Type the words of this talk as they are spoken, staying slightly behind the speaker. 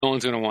No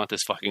one's going to want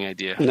this fucking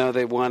idea. No,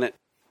 they want it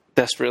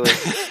desperately.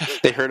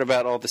 They heard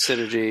about all the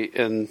synergy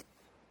and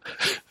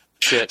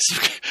shit.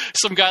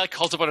 Some guy like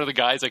calls up one of the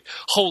guys like,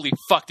 "Holy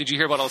fuck! Did you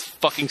hear about all this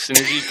fucking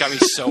synergy? It got me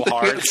so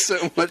hard." There's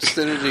so much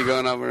synergy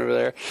going on over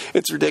there.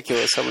 It's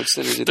ridiculous how much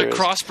synergy there is. The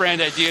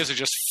cross-brand ideas are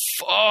just,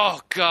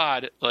 oh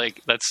god!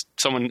 Like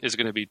someone is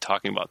going to be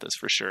talking about this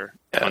for sure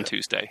on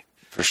Tuesday.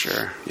 For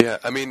sure. Yeah,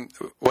 I mean,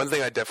 one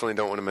thing I definitely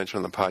don't want to mention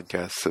on the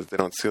podcast, so they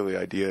don't steal the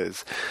idea,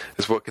 is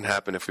what can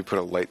happen if we put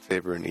a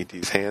lightsaber in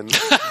E.T.'s hand.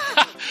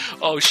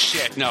 Oh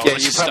shit! No, Yeah,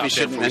 you probably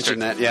shouldn't mention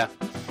that. Yeah.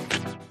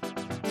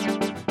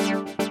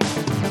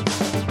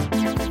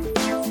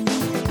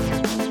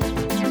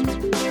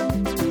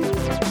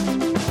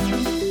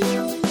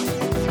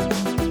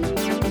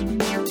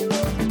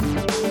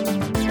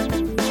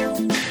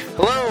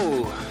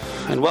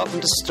 And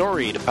welcome to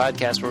Storied, a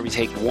podcast where we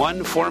take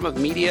one form of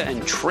media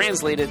and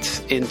translate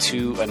it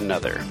into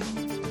another.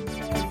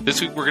 This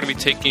week we're going to be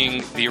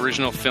taking the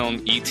original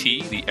film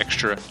E.T., the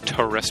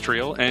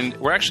extraterrestrial, and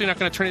we're actually not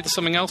going to turn it into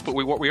something else, but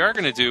what we are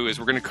going to do is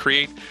we're going to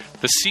create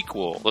the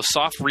sequel, the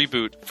soft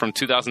reboot from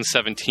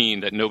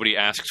 2017 that nobody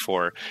asked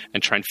for,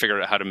 and try and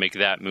figure out how to make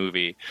that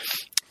movie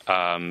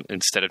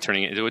instead of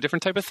turning it into a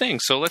different type of thing.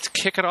 So let's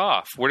kick it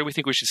off. Where do we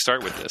think we should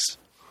start with this?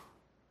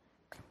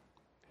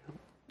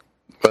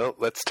 Well,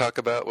 let's talk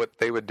about what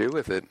they would do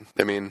with it.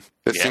 I mean,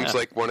 it seems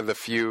like one of the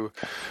few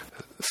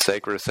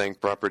sacrosanct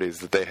properties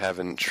that they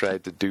haven't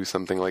tried to do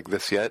something like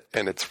this yet,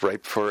 and it's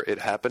ripe for it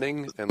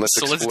happening. And let's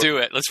do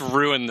it. Let's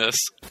ruin this.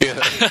 Yeah.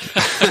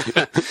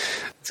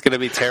 It's going to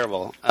be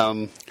terrible.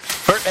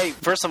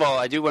 First of all,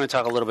 I do want to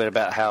talk a little bit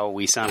about how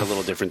we sound a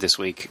little different this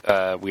week.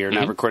 We are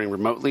now recording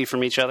remotely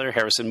from each other.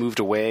 Harrison moved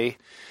away,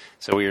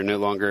 so we are no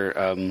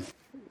longer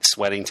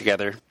sweating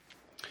together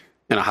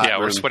in a hot room. Yeah,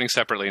 we're sweating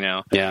separately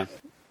now. Yeah.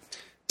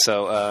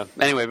 So,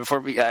 anyway, before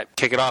we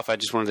kick it off, I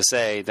just wanted to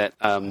say that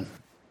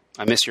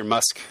I miss your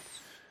musk.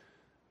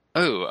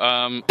 Oh,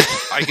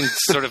 I can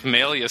sort of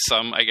mail you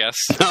some, I guess.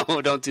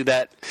 No, don't do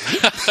that.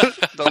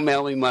 Don't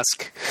mail me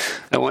musk.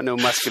 I want no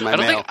musk in my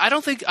mail. I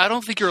don't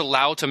think you're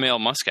allowed to mail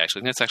musk,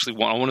 actually. I think that's actually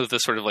one of the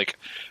sort of, like,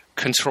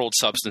 controlled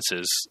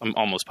substances. I'm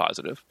almost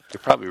positive.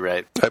 You're probably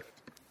right.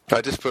 I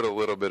just put a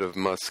little bit of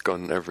musk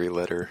on every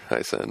letter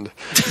I send.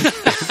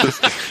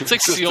 It's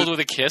like sealed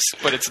with a kiss,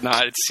 but it's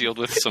not. It's sealed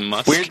with some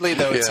musk. Weirdly,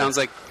 though, it sounds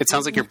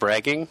like you're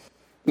bragging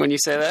when you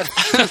say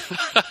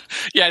that.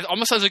 Yeah, it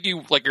almost sounds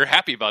like you're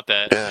happy about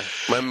that. Yeah,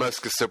 my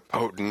musk is so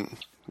potent.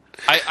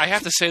 I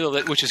have to say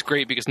though which is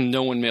great because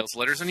no one mails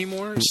letters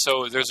anymore,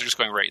 so those are just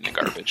going right in the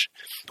garbage.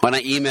 When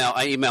I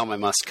email my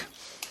musk.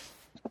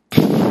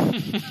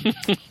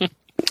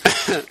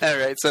 All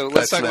right, so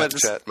let's talk about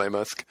this. My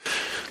musk.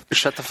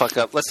 Shut the fuck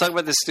up. Let's talk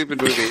about this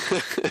stupid movie.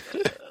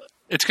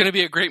 It's going to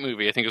be a great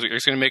movie. I think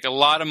it's going to make a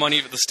lot of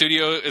money. The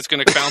studio is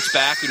going to bounce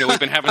back. You know, we've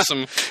been having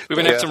some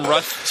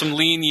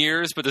lean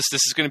years, but this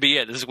is going to be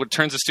it. This is what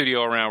turns the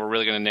studio around. We're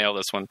really going to nail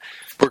this one.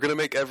 We're going to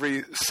make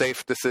every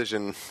safe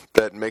decision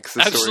that makes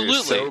the story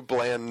so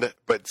bland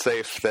but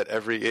safe that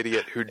every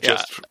idiot who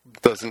just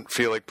doesn't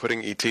feel like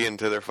putting E.T.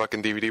 into their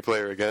fucking DVD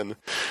player again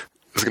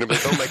is going to be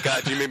like, oh my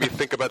god, you made me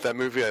think about that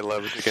movie I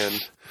loved again.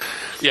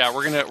 Yeah,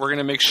 we're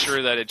gonna make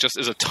sure that it just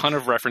is a ton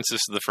of references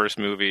to the first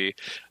movie,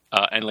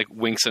 and like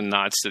winks and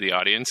nods to the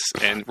audience,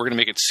 and we're gonna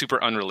make it super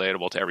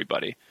unrelatable to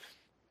everybody.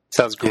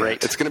 Sounds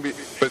great. Yeah, it's gonna be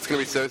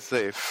so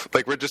safe.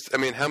 Like we're just, I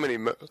mean, how many?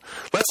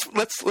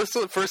 Let's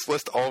first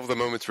list all of the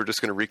moments we're just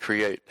gonna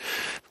recreate.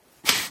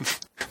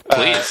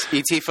 Please,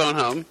 E.T. phone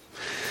home.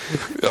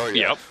 Oh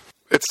yeah. Yep.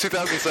 It's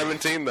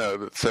 2017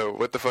 though, so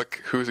what the fuck?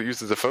 Who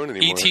uses a phone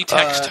anymore? E.T.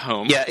 text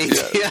home. Yeah, E.T.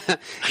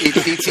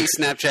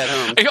 Snapchat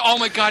home. Oh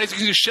my god, he's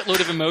using a shitload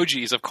of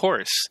emojis. Of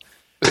course.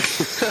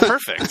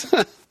 Perfect.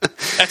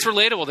 That's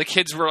relatable. The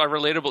kids are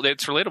relatable.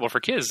 It's relatable for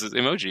kids.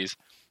 Emojis.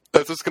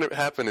 That's what's gonna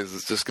happen. Is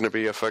it's just gonna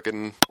be a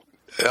fucking.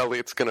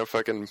 Elliot's gonna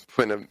fucking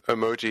put an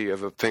emoji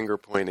of a finger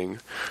pointing,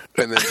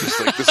 and then just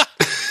like this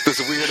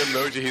weird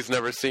emoji he's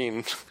never seen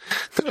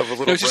of a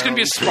little. No, it's just gonna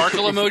be a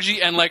sparkle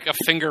emoji and like a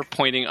finger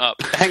pointing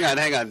up.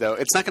 Hang on, though.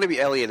 It's not gonna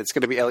be Elliot. It's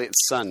gonna be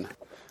Elliot's son.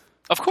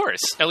 Of course,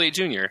 Elliot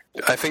Jr.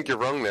 I think you're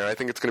wrong there. I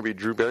think it's gonna be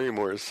Drew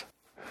Barrymore's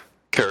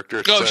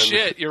character. Oh son.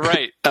 Shit, you're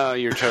right. Oh,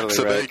 you're totally right.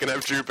 So right. you can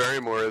have Drew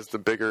Barrymore as the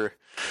bigger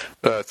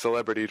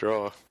celebrity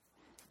draw.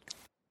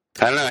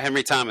 I don't know,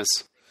 Henry Thomas.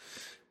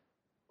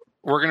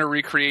 We're going to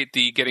recreate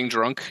the getting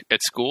drunk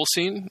at school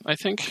scene, I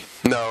think.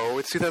 No,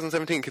 it's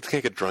 2017. Kids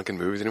can't get drunk in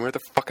movies anymore. What the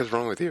fuck is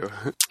wrong with you?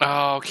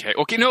 Oh, okay.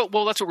 Okay, no,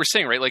 well, that's what we're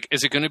saying, right? Like,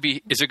 is it going to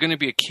be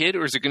a kid,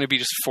 or is it going to be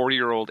just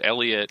 40-year-old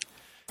Elliot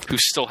who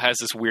still has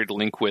this weird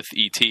link with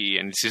E.T.,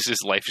 and it's just his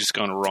life just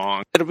gone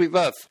wrong? It'll be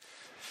both.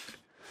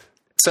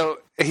 So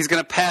he's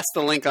going to pass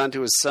the link on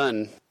to his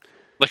son.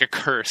 Like a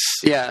curse.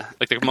 Yeah.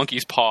 Like the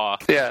monkey's paw.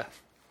 Yeah.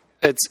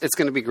 It's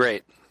going to be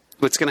great.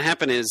 What's going to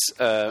happen is...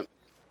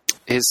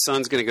 his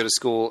son's going to go to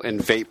school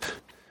and vape,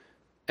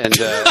 and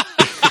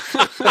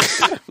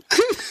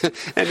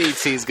and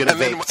E.T.'s going to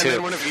vape too. And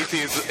then one of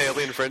E.T.'s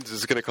alien friends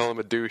is going to call him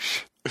a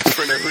douche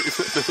for no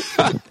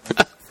reason.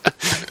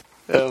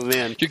 Oh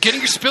man,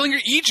 you're spilling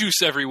your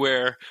e-juice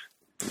everywhere.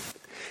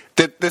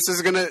 This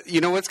is gonna.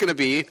 You know what's gonna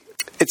be?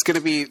 It's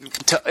gonna be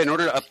in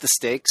order to up the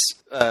stakes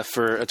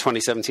for a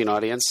 2017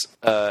 audience.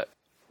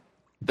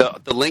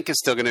 The link is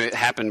still going to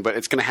happen, but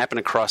it's going to happen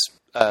across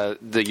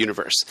the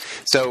universe.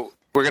 So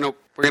we're gonna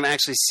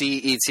actually see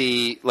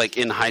E.T. like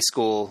in high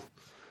school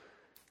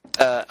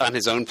on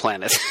his own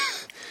planet.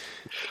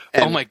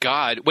 Oh my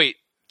God! Wait,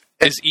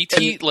 is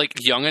E.T. like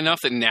young enough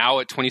that now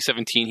at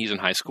 2017 he's in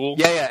high school?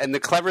 Yeah. And the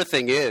clever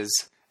thing is,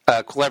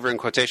 clever in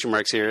quotation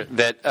marks here,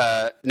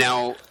 that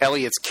now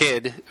Elliot's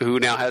kid, who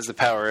now has the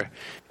power,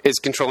 is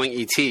controlling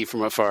E.T.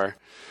 from afar.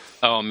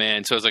 Oh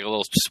man! So it's like a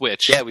little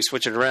switch. Yeah, we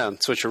switch it around,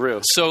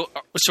 switcheroo. So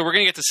we're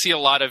gonna get to see a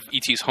lot of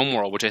E.T.'s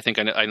homeworld, which I think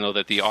I know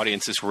that the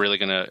audience has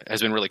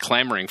been really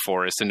clamoring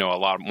for, is to know a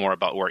lot more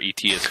about where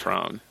E.T. is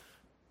from.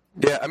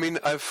 Yeah, I mean,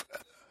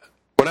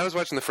 when I was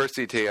watching the first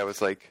E.T., I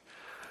was like,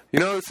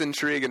 this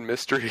intrigue and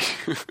mystery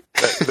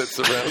that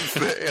surrounds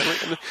the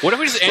alien. What if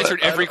we just answered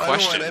every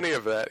question? I don't want any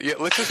of that. Yeah,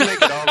 let's just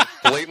make it all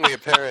blatantly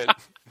apparent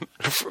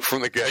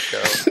from the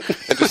get-go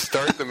and just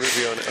start the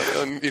movie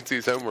on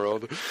E.T.'s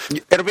homeworld.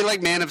 It'll be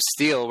like Man of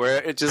Steel, where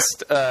it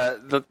just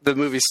the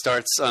movie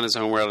starts on his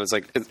homeworld. It's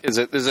like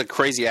there's a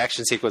crazy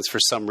action sequence for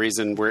some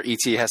reason where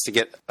E.T. has to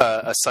get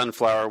a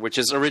sunflower, which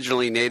is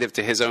originally native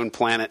to his own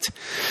planet,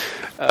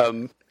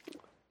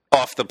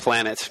 off the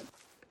planet.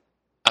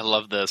 I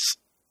love this.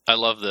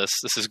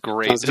 This is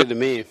great. Sounds good to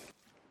me.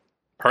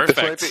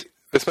 Perfect.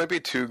 This might be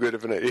too good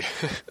of an idea.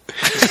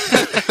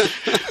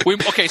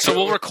 Okay, so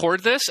we'll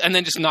record this and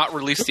then just not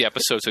release the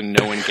episode so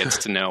no one gets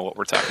to know what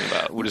we're talking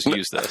about. We'll just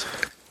use this.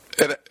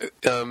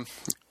 And,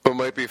 what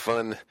might be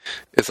fun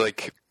is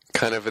like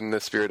kind of in the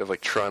spirit of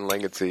like Tron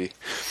Legacy.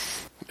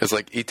 It's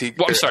like E.T.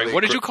 Well, I'm sorry,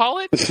 what did you call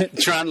it?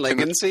 Tron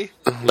Legacy?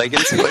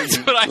 Legacy? That's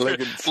what I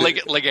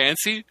heard.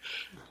 Legacy?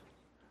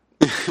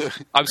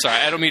 I'm sorry.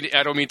 I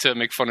don't mean to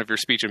make fun of your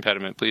speech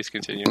impediment. Please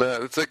continue.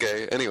 No, it's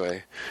okay.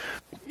 Anyway,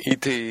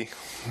 E.T.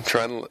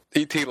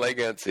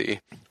 Legacy,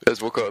 as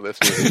we'll call this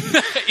movie.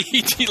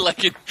 E.T.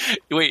 Legacy.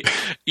 Wait,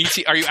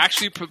 E.T. Are you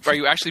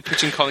actually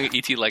pitching calling it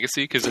E.T.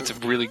 Legacy? Because it's a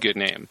really good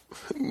name.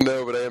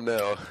 No, but I am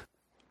now.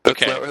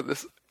 That's okay. Not what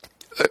this.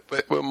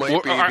 What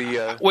might be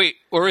the? Wait,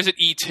 or is it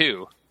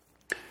E2?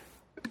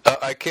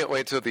 I can't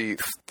wait till the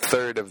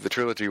third of the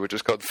trilogy, which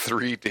is called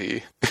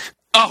 3D.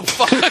 Oh,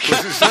 fuck. Which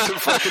is just a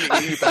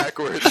fucking E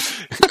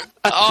backwards.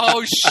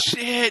 Oh,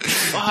 shit.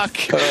 Fuck.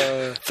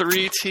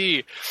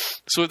 3T.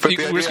 So we're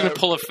just going to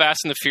pull a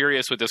Fast and the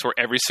Furious with this, where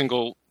every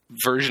single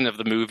version of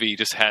the movie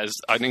just has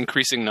an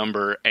increasing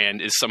number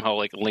and is somehow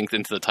like linked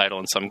into the title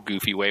in some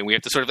goofy way. And we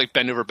have to sort of like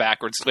bend over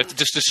backwards. We have to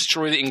just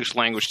destroy the English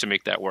language to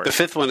make that work. The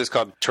fifth one is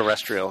called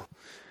Terrestrial.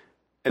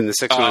 And the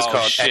sixth one is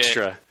called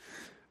Extra.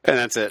 And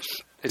that's it.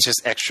 It's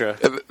just extra.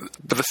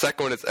 But the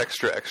second one is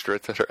extra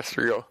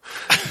terrestrial.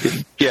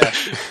 Yeah.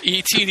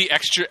 E.T. the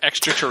extra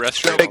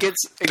terrestrial. It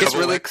gets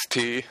really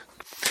XT.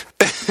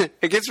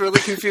 It gets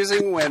really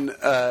confusing when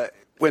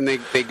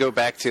they go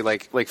back to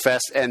like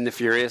Fast and the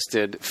Furious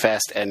did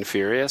Fast and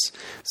Furious.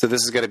 So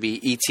this is going to be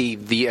E.T.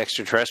 the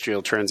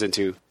extraterrestrial turns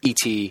into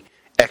E.T.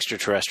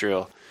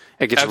 extraterrestrial.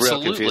 It gets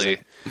real confusing.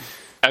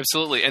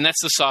 Absolutely, and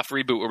that's the soft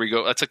reboot where we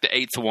go. That's like the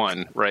 8th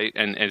one, right?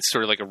 And it's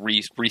sort of like a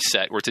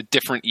reset where it's a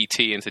different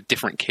E.T. and it's a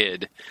different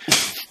kid.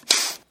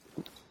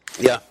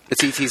 Yeah,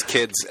 it's E.T.'s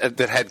kids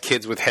that had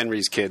kids with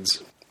Henry's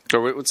kids.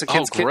 Or what's the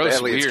kids' kid? Gross,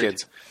 Elliot's weird.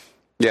 Kids.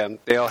 Yeah,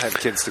 they all had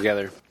kids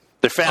together.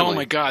 They're family. Oh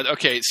my God!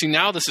 Okay, see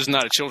now this is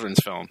not a children's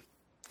film.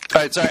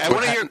 All right, sorry. I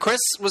want to hear.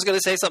 Chris was going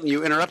to say something.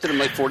 You interrupted him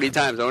like 40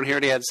 times. I want to hear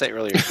what he had to say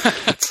earlier.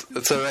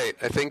 That's all right.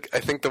 I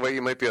think the way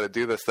you might be able to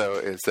do this though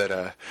is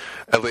that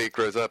Elliot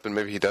grows up and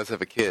maybe he does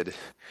have a kid.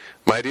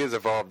 My idea's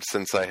evolved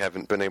since I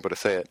haven't been able to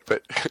say it,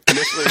 but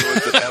initially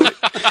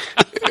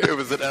it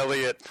was that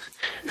Elliot,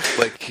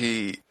 like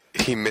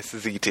he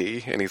misses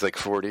E.T. and he's like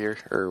 40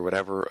 or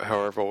whatever,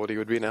 however old he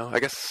would be now. I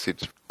guess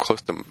he's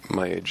close to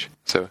my age.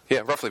 So yeah,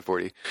 roughly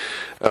 40.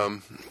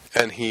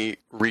 And he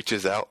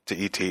reaches out to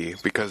E.T.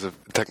 because of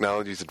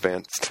technology's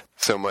advanced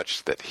so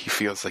much that he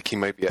feels like he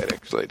might be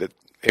actually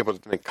able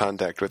to make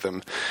contact with him.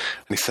 And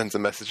he sends a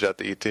message out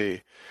to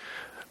E.T.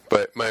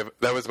 But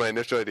that was my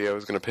initial idea I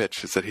was going to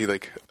pitch, is that he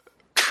like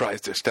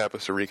tries to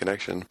establish a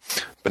reconnection.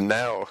 But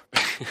now,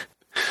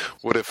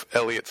 what if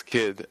Elliot's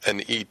kid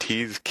and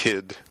E.T.'s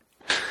kid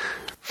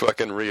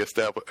fucking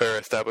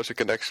establish a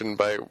connection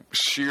by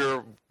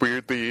sheer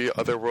weirdly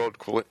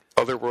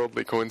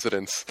otherworldly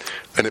coincidence,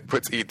 and it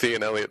puts E.T.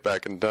 and Elliot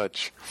back in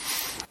touch,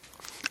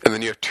 and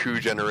then you have 2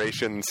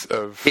 generations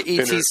of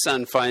E.T.'s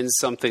son finds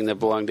something that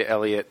belonged to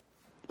Elliot,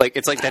 like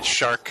it's like that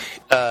shark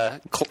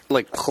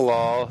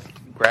claw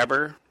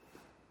grabber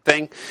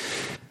thing.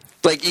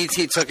 Like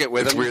E.T. took it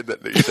with him. It's weird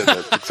that you said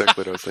that. That's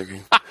exactly what I was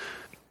thinking.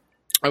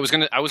 I was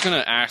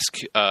gonna ask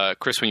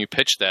Chris, when you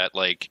pitched that,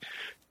 like,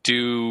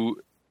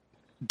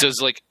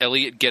 does like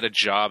Elliot get a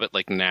job at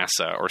like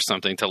NASA or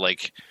something to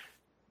like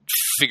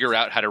figure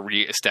out how to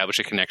reestablish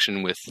a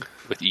connection with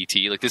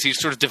E.T.? Like, does he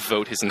sort of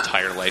devote his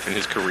entire life and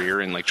his career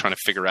in like trying to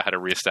figure out how to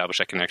reestablish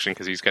that connection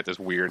because he's got this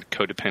weird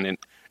codependent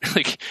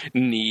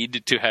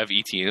need to have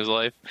ET in his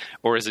life,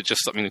 or is it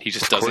just something that he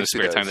just does in his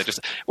spare time?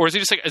 Or is he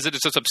just is it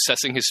just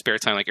obsessing his spare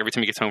time? Like every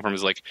time he gets home from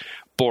his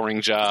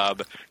boring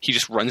job, he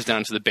just runs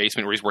down to the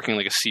basement where he's working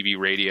a CB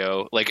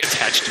radio,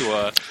 attached to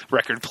a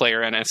record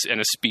player and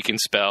a speak and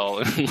spell,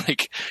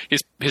 and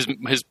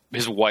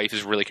his wife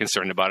is really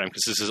concerned about him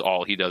because this is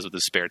all he does with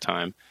his spare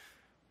time.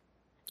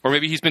 Or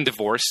maybe he's been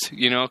divorced,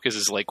 because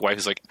his wife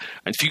is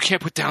if you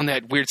can't put down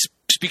that weird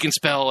speak and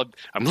spell,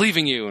 I'm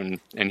leaving you, and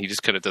he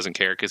just kind of doesn't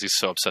care because he's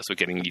so obsessed with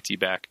getting ET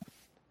back.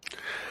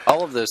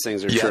 All of those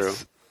things are true.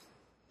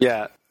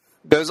 Yeah,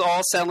 those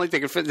all sound like they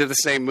could fit into the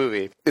same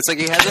movie. It's like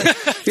he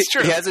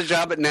has a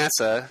job at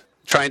NASA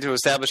trying to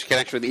establish a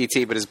connection with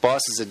ET, but his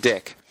boss is a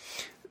dick.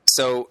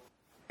 So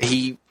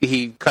he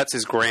cuts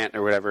his grant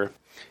or whatever,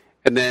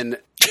 and then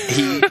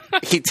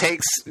he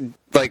takes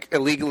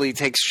illegally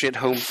takes shit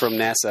home from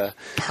NASA.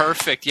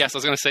 Perfect. Yes, I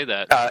was going to say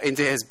that.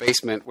 Into his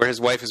basement, where his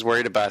wife is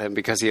worried about him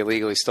because he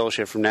illegally stole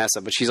shit from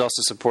NASA, but she's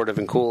also supportive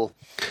and cool,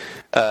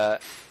 so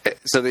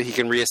that he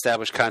can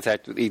reestablish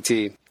contact with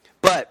ET.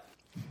 But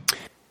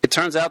it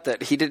turns out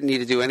that he didn't need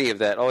to do any of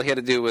that. All he had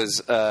to do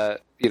was,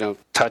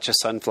 touch a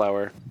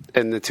sunflower,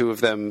 and the two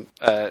of them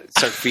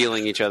start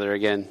feeling each other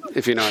again,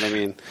 if you know what I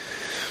mean.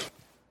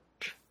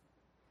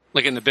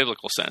 Like in the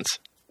biblical sense.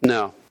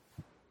 No.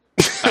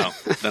 Oh,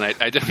 then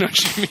I don't know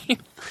what you mean.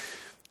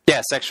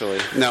 Yeah, sexually.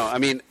 No, I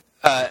mean,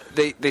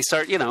 they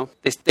start, they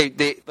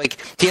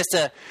he has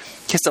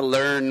to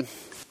learn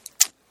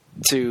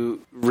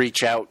to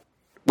reach out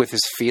with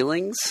his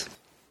feelings,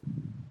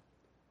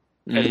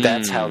 and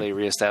that's how they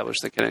reestablish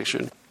the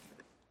connection.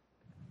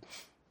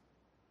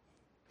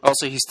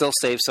 Also, he still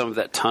saves some of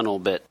that tunnel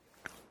bit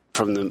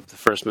from the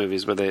first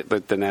movies where the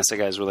NASA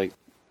guys were they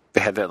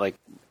had that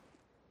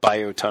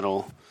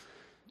biotunnel.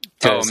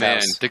 Oh man,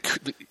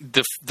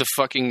 the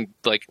fucking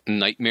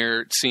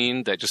nightmare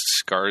scene that just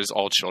scars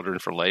all children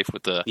for life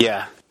with the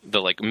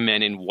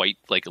men in white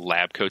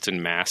lab coats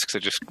and masks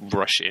that just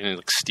rush in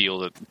and steal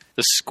the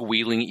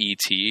squealing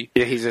ET.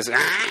 Yeah, he's just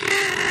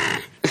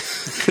that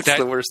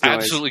the worst noise.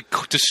 Absolutely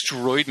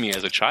destroyed me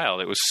as a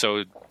child. It was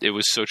so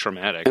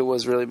traumatic. It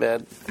was really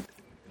bad.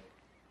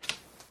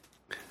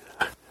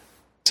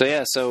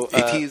 So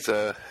ET's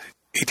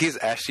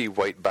ashy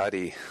white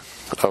body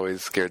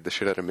always scared the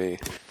shit out of me.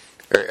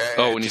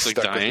 When he's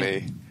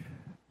dying?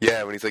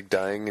 Yeah, when he's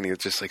dying and he was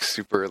just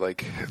super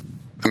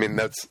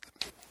that's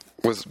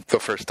was the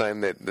first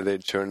time that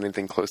they'd shown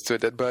anything close to a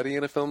dead body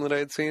in a film that I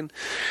had seen.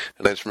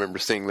 And I just remember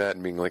seeing that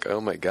and being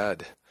oh my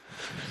god.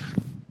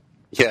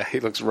 Yeah, he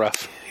looks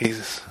rough.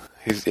 He's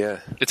yeah.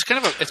 It's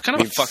kind of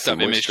a fucked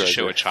up image to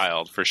show a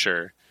child, for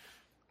sure.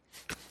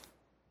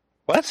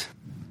 What?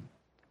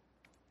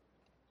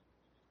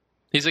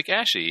 He's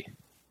ashy.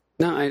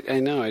 No, I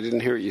know. I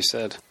didn't hear what you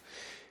said.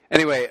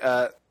 Anyway,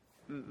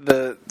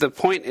 the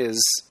point is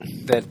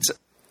that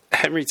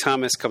Henry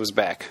Thomas comes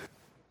back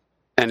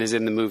and is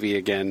in the movie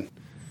again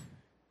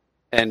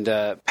and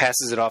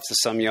passes it off to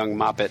some young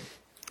moppet,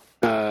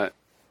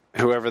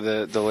 whoever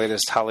the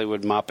latest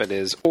Hollywood moppet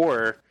is,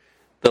 or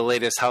the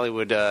latest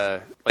Hollywood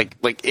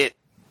It,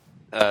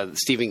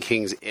 Stephen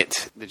King's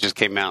It that just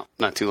came out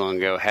not too long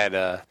ago had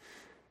the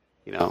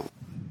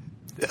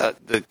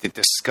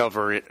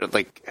Discover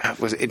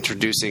was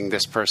introducing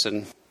this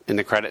person in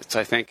the credits,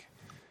 I think.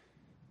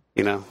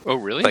 Oh,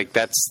 really?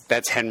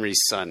 That's Henry's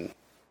son.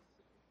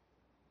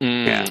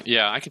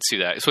 Yeah, I could see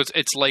that. So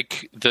it's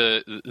like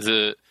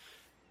the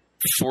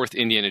fourth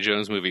Indiana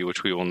Jones movie,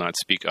 which we will not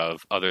speak of,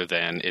 other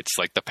than it's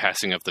the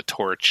passing of the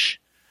torch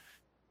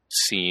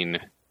scene.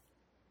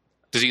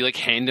 Does he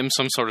hand him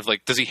some sort of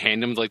does he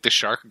hand him the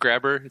shark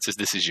grabber? It says,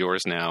 "This is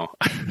yours now."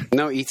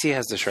 No, E.T.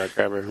 has the shark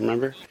grabber.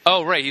 Remember?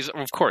 Oh, right.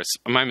 Of course,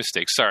 my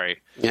mistake. Sorry.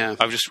 Yeah.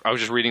 I was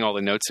just reading all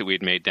the notes that we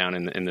had made down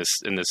in this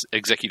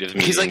executive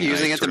meeting. He's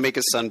using it to make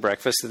his son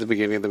breakfast at the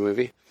beginning of the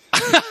movie.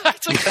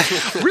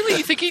 It's really?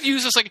 You think he'd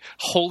use this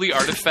holy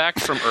artifact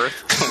from Earth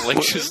to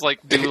just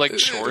do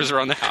chores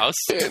around the house?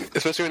 Yeah,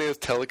 especially when he has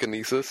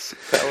telekinesis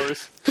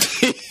powers.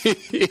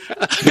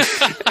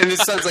 And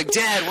his son's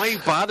 "Dad, why are you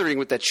bothering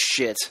with that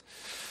shit?"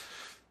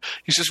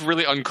 He's just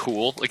really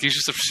uncool. He's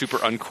just a super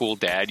uncool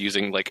dad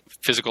using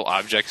physical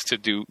objects to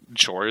do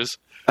chores.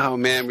 Oh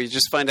man, we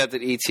just find out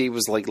that E.T.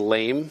 was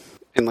lame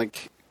and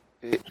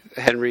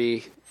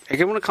Henry.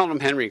 I want to call him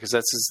Henry because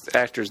that's his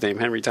actor's name,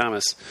 Henry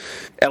Thomas.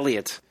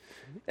 Elliot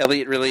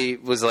really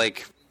was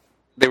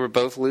they were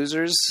both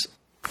losers,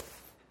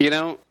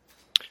 Yeah.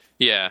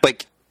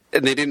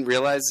 And he didn't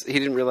realize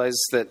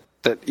that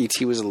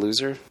E.T. was a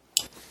loser.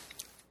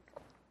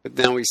 But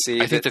now we see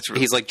that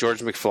he's like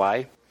George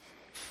McFly.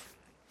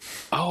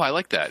 Oh, I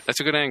like that. That's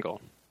a good angle.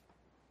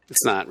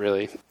 It's not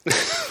really.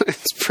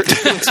 It's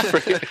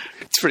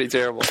pretty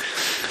terrible.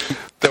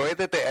 The way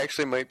that they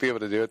actually might be able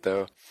to do it,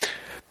 though,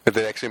 that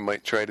they actually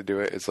might try to do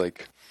it is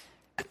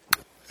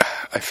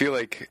I feel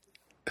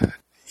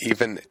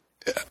even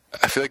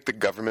I feel like the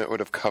government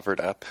would have covered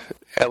up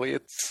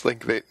Elliot's.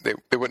 Like they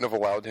wouldn't have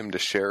allowed him to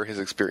share his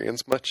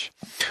experience much,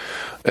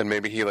 and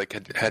maybe he like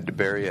had to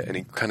bury it, and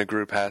he kind of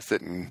grew past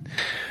it, and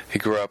he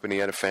grew up and he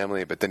had a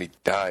family, but then he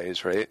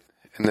dies, right?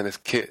 And then his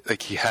kid,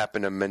 like he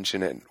happened to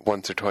mention it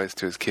once or twice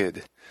to his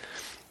kid,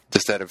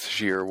 just out of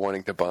sheer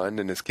wanting to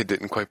bond, and his kid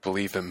didn't quite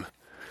believe him.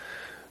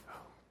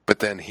 But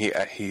then he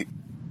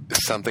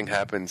something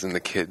happens, and the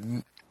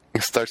kid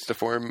starts to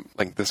form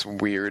like this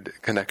weird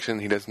connection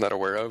he's not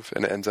aware of,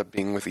 and it ends up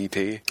being with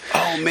E.T.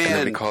 Oh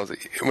man! And then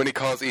when he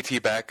calls E.T.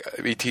 back,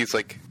 E.T.'s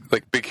like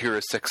Big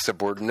Hero 6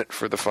 subordinate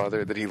for the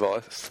father that he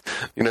lost.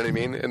 You know what I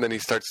mean? And then he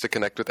starts to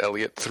connect with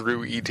Elliot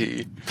through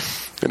E.T.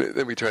 And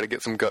then we try to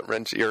get some gut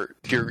wrench or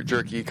tear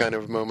jerky kind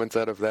of moments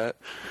out of that.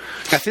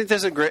 I think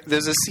there's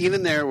a scene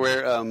in there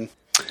where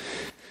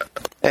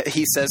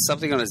he says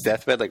something on his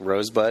deathbed like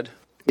Rosebud,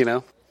 you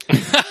know.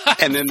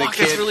 And then that's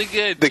really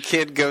good. The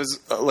kid goes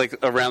like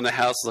around the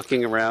house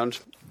looking around,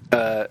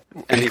 and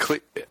he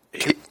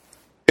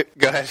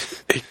go ahead.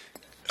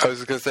 I was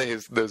just gonna say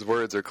those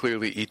words are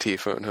clearly E.T.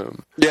 phone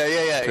home.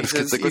 Yeah. He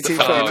says E.T.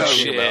 phone home.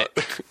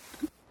 Shit.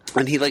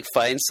 And he like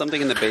finds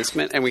something in the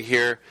basement, and we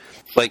hear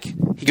like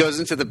he goes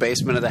into the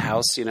basement of the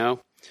house, you know,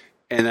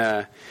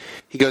 and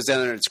he goes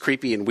down there, and it's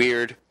creepy and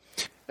weird.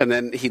 And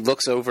then he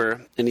looks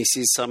over, and he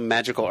sees some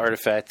magical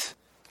artifact.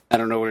 I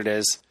don't know what it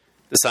is.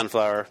 The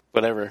sunflower,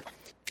 whatever.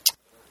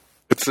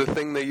 It's the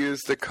thing they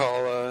used to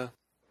call.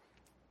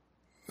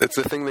 It's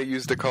the thing they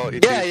used to call.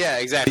 Yeah,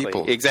 exactly,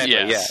 people. Exactly.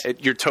 Yes. Yeah,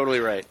 you're totally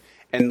right.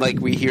 And like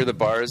we hear the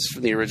bars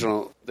from the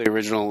original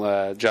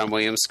John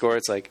Williams score.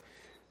 It's like,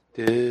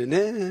 na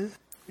na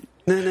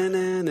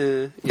na na,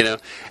 you know.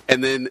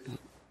 And then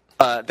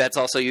that's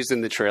also used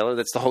in the trailer.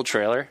 That's the whole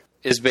trailer.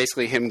 Is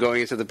basically him going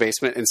into the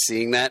basement and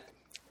seeing that.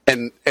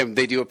 And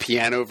they do a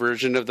piano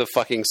version of the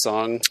fucking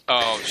song.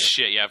 Oh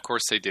shit! Yeah, of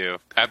course they do.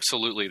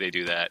 Absolutely, they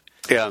do that.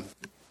 Yeah.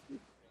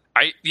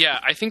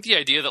 I think the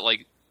idea that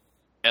like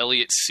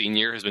Elliot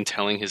Sr. has been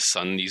telling his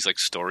son these like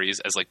stories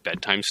as like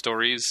bedtime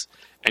stories,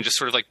 and just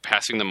sort of like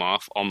passing them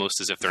off almost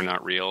as if they're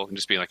not real, and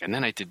just being like, and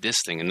then I did this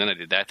thing, and then I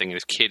did that thing, and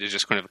his kid is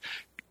just kind of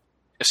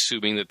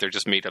assuming that they're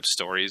just made up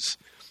stories,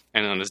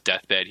 and on his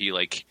deathbed he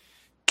like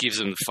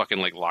gives him the fucking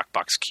like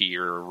lockbox key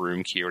or a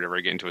room key or whatever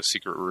to get into a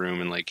secret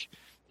room, and like.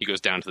 He goes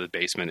down to the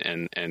basement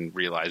and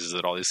realizes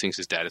that all these things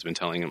his dad has been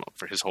telling him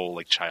for his whole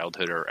like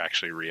childhood are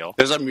actually real.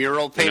 There's a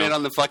mural painted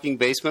on the fucking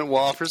basement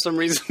wall for some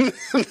reason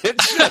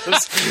that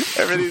shows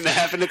everything that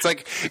happened. It's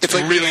like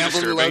really the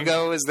Amblin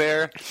logo is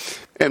there,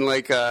 and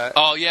like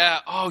oh yeah,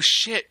 oh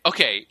shit,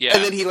 okay, yeah.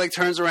 And then he like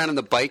turns around and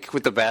the bike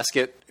with the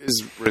basket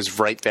is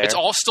right there. It's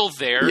all still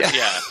there.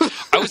 Yeah.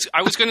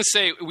 I was gonna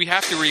say we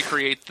have to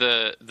recreate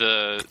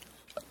the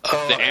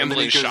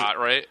Amblin shot,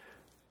 right?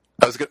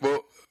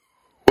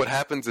 What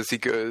happens is he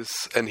goes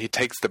and he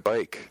takes the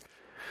bike,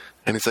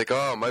 and he's like,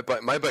 "Oh, my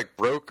bike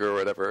broke or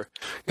whatever,"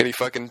 and he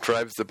fucking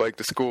drives the bike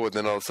to school, and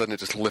then all of a sudden it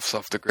just lifts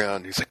off the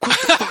ground. He's like, "What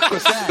the fuck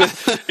was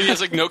that?" He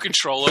has like no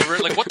control over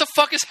it. Like, what the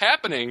fuck is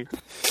happening?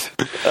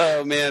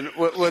 Oh man,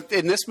 what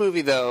in this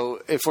movie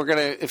though? If we're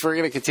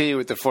gonna continue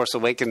with the Force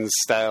Awakens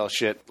style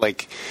shit,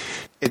 like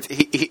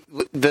the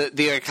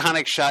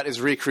iconic shot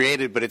is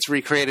recreated, but it's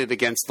recreated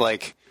against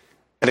like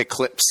an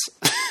eclipse.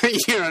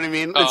 You know what I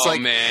mean? It's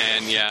like,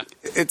 man, yeah.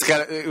 We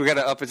got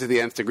to up it to the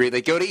nth degree.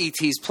 They go to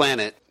E.T.'s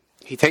planet.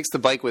 He takes the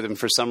bike with him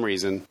for some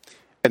reason,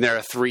 and there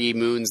are 3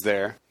 moons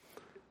there.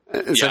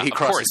 And so he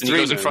crosses 3 and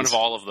he goes moons. in front of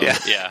all of them.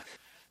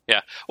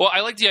 Yeah. Well, I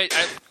like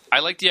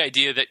the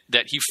idea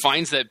that he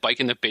finds that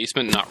bike in the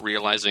basement, not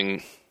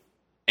realizing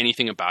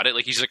anything about it.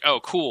 Like he's like, "Oh,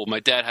 cool!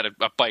 My dad had a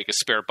bike, a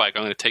spare bike.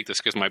 I'm going to take this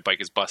because my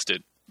bike is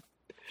busted."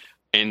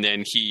 And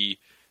then he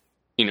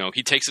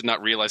takes it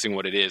not realizing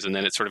what it is, and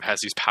then it sort of has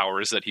these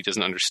powers that he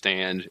doesn't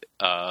understand,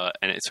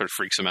 and it sort of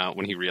freaks him out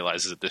when he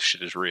realizes that this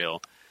shit is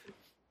real.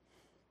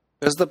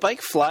 Does the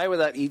bike fly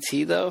without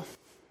ET, though?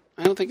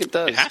 I don't think it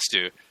does. It has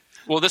to.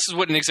 Well, this is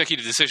what an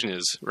executive decision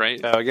is,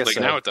 right? Oh, I guess like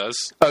so. Now it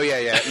does. Oh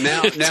yeah.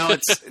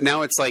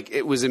 Now it's like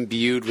it was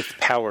imbued with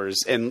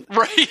powers and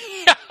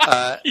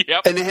right.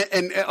 Yep.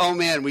 And oh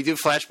man, we do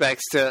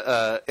flashbacks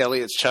to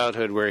Elliot's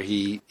childhood where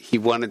he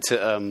wanted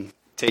to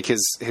take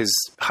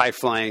his high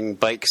flying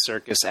bike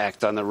circus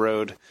act on the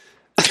road,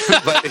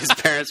 but his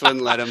parents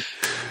wouldn't let him.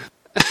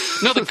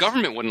 No, the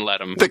government wouldn't let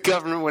him. The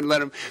government wouldn't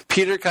let him.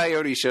 Peter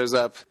Coyote shows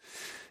up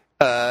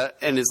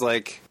and is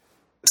like,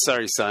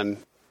 "Sorry, son."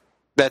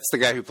 That's the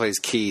guy who plays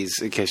keys,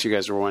 in case you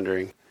guys were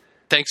wondering.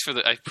 Thanks for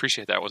I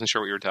appreciate that. I wasn't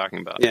sure what you were talking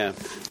about. Yeah.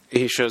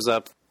 He shows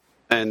up,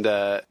 and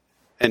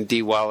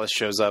Dee Wallace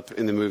shows up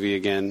in the movie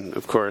again,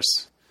 of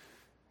course,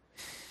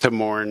 to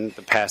mourn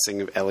the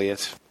passing of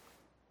Elliot.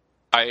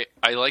 I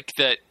like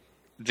that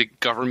the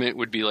government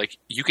would be like,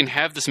 you can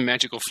have this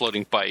magical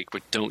floating bike,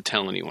 but don't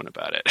tell anyone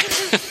about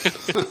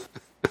it.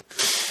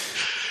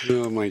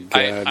 Oh, my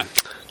God.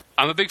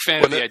 I'm a big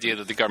fan of the idea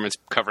that the government's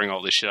covering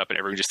all this shit up and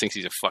everyone just thinks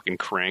he's a fucking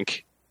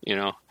crank. You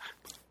know,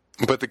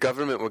 but the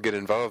government will get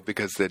involved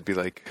because they'd be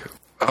like,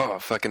 "Oh,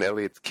 fucking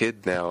Elliot's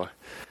kid now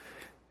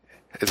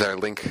is our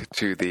link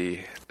to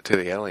the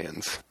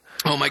aliens."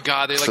 Oh my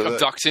god, they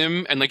abduct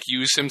him and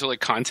use him to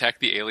contact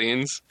the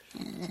aliens.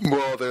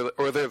 Well,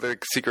 they're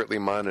secretly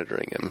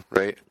monitoring him,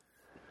 right?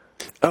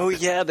 Oh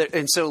yeah,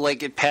 and so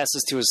it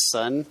passes to his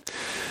son.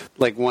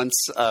 Once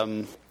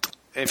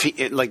if he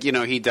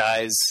he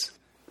dies,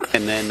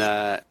 and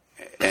then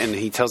and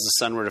he tells his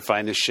son where to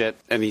find his shit,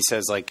 and he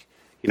says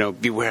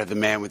beware the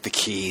man with the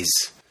keys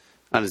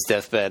on his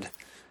deathbed.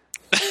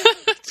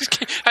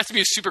 Has to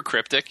be super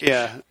cryptic.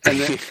 Yeah, and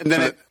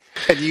then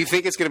and you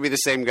think it's going to be the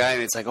same guy,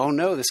 and it's oh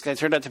no, this guy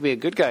turned out to be a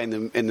good guy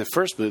in the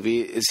first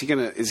movie. Is he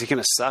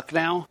gonna suck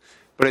now?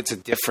 But it's a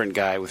different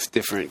guy with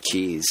different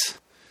keys.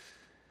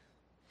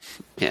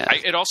 Yeah,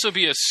 it'd also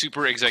be a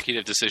super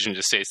executive decision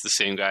to say it's the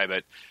same guy,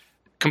 but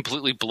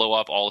completely blow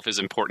up all of his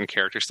important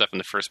character stuff in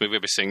the first movie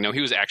by saying no,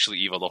 he was actually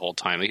evil the whole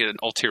time. He had an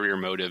ulterior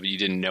motive you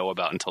didn't know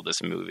about until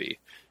this movie.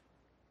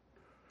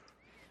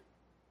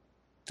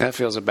 That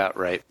feels about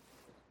right.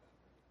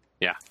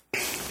 Yeah,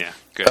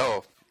 good.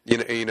 Oh,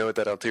 you know what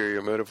that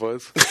ulterior motive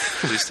was?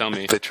 Please tell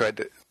me. They tried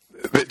to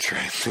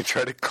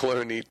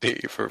clone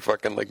E.T. for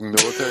fucking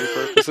military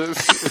purposes.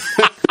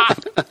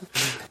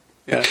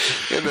 Yeah.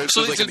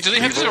 So do they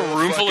have just a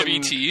room full of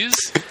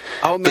ETs?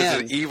 Oh man,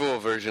 there's an evil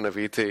version of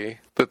E.T.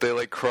 that they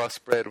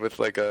crossbred with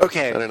I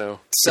don't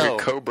know, a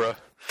cobra.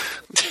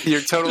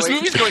 You're totally. This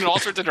movie's going in all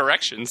sorts of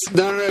directions.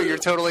 No, you're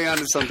totally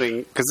onto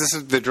something because this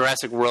is the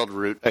Jurassic World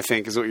route. I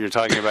think is what you're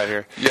talking about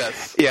here.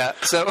 Yes. Yeah.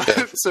 So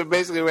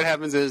basically, what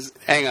happens is,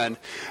 hang on,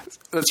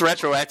 let's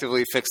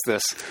retroactively fix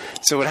this.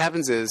 So what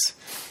happens is,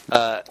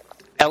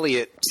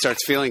 Elliot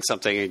starts feeling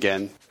something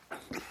again.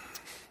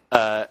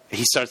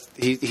 He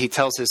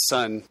tells his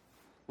son,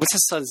 what's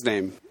his son's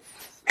name?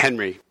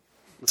 Henry.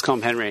 Let's call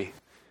him Henry.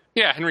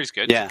 Yeah, Henry's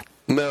good. Yeah.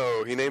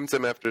 No, he names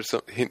him after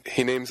some.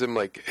 He names him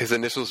his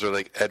initials are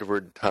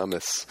Edward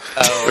Thomas.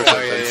 Oh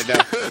yeah,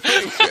 no.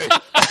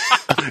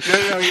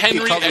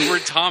 Henry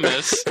Edward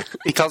Thomas.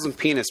 He calls him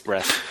penis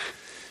breath.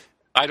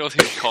 I don't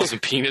think he calls him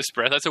penis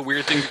breath. That's a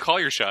weird thing to call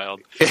your child.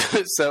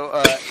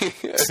 So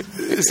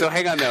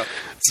hang on though.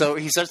 So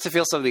he starts to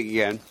feel something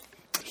again.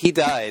 He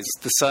dies.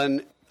 The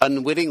son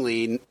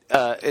unwittingly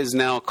is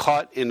now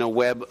caught in a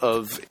web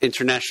of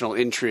international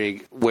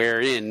intrigue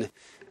wherein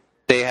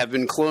they have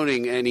been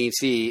cloning an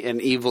E.T.,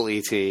 an evil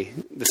E.T.,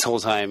 this whole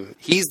time.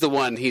 He's the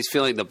one he's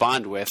feeling the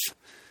bond with.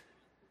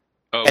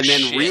 Oh, and then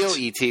shit. real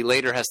E.T.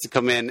 later has to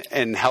come in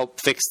and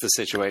help fix the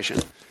situation.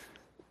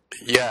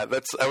 Yeah,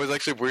 I was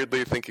actually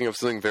weirdly thinking of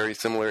something very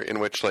similar in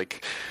which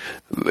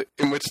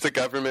the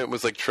government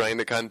was trying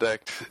to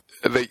contact.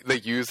 They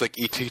use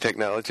ET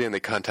technology and they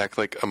contact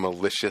a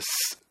malicious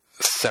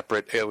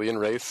separate alien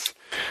race,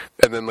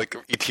 and then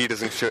ET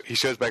doesn't show. He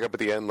shows back up at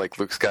the end like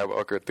Luke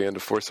Skywalker at the end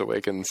of Force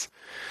Awakens,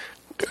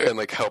 and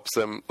helps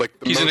them.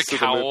 He's in a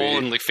cowl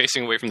and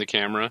facing away from the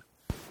camera.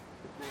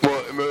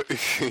 Well,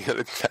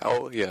 the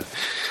cowl, yeah.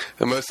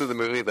 And most of the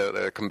movie though,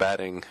 they're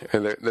combating,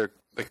 and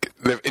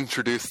they've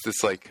introduced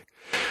this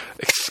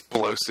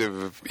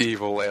explosive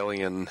evil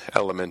alien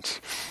element,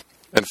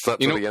 and it's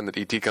not till the end that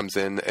ET comes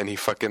in and he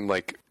fucking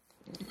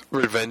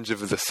Revenge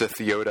of the Sith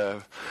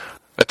Yoda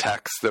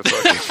attacks the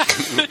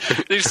fucking.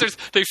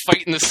 They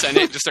fight in the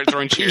Senate, just start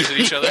throwing chairs at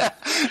each other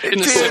in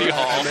the city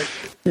hall.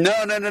 No.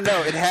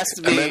 It has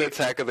to be. And then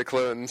Attack of the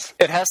Clones.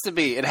 It has to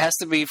be. It has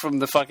to be from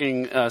the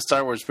fucking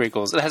Star Wars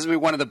prequels. It has to be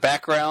one of the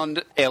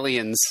background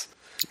aliens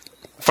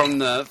from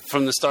the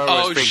Star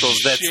Wars prequels.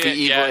 Shit. That's the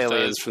evil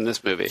aliens from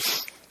this movie.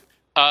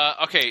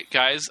 Okay,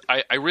 guys,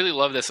 I really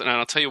love this, and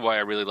I'll tell you why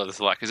I really love this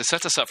a lot, because it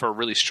sets us up for a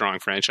really strong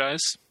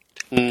franchise.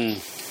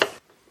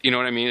 You know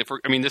what I mean?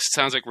 This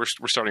sounds like we're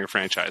starting a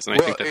franchise, and I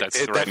think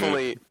that's the right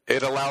move.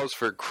 It allows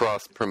for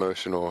cross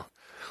promotional,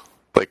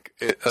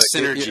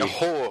 synergy, a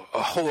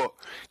whole,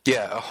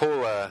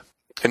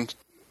 and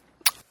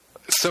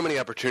so many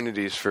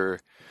opportunities for,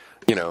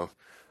 a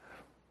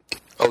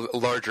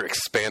larger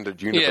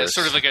expanded universe. Yeah,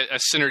 sort of like a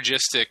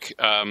synergistic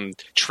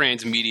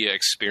transmedia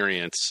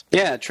experience.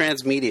 Yeah,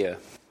 transmedia.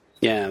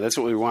 Yeah, that's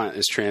what we want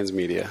is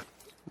transmedia.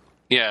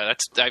 Yeah,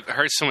 I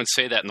heard someone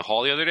say that in the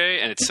hall the other day,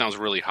 and it sounds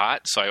really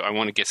hot. So I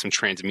want to get some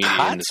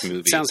transmedia in this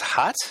movie. Sounds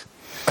hot?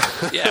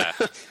 Yeah,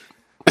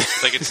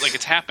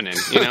 it's happening.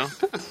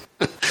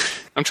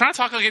 I'm trying to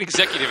talk like an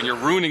executive, and you're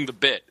ruining the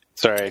bit.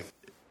 Sorry.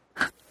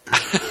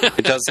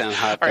 It does sound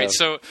hot. All right,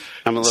 so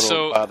I'm a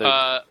little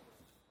bothered.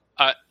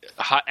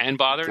 Hot and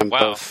bothered. I'm wow,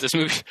 both. This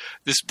movie.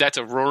 That's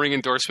a roaring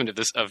endorsement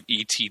of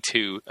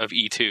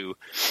E2.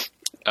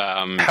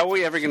 How are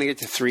we ever going to get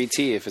to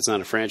 3T if it's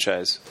not a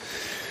franchise?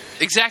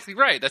 Exactly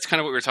right. That's kind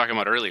of what we were talking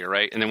about earlier,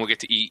 right? And then we'll get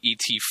to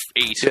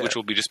ET8, which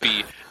will just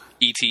be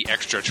ET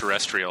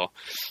Extraterrestrial,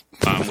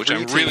 which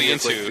I'm really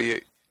into.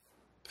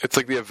 It's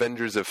like the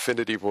Avengers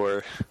Infinity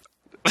War.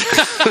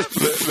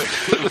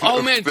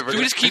 Oh man, do we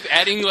just keep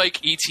adding ET :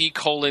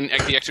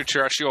 the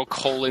Extraterrestrial :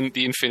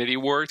 the Infinity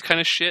War kind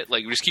of shit?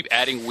 We just keep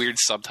adding weird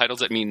subtitles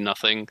that mean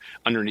nothing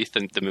underneath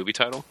the movie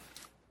title?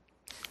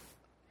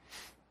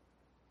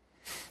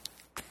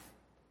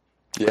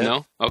 Yeah.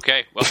 No?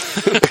 Okay. Well.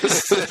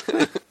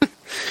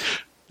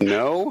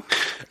 No?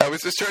 I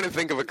was just trying to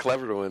think of a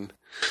clever one.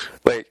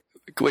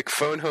 Like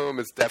Phone Home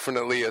is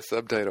definitely a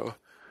subtitle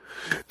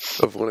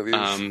of one of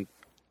these.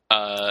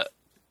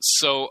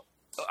 So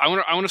I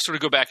want to sort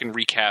of go back and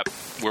recap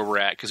where we're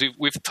at, because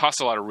we've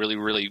tossed a lot of really,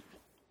 really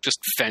just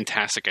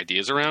fantastic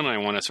ideas around, and I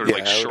want to sort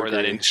of shore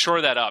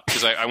that up,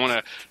 because I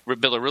want to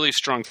build a really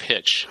strong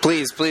pitch.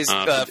 Please,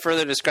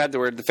 further describe the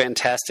word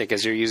 "fantastic"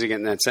 as you're using it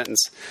in that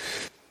sentence.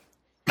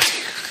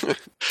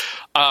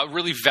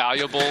 Really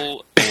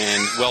valuable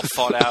and well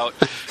thought out,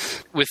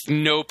 with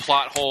no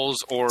plot holes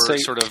or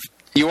sort of.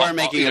 You are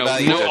making a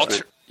value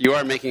judgment. You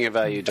are making a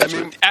value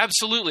judgment. I mean,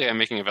 absolutely, I'm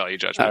making a value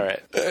judgment. All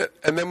right.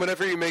 And then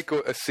whenever you make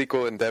a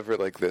sequel endeavor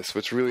like this,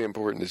 what's really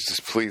important is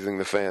just pleasing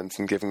the fans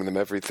and giving them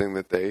everything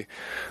that they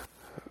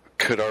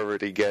could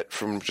already get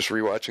from just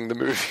rewatching the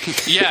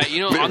movie. Yeah,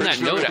 on that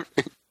note,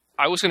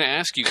 I was going to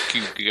ask you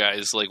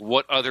guys, like,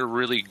 what other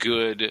really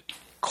good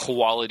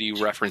quality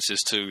references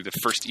to the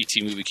first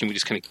E.T. movie can we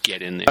just kind of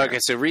get in there? Okay,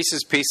 so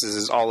Reese's Pieces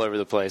is all over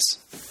the place.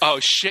 Oh,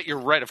 shit, you're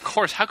right. Of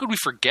course. How could we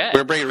forget?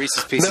 We're bringing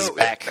Reese's Pieces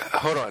back.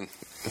 Hold on.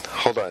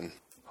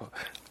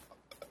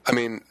 I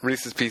mean,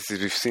 Reese's Pieces,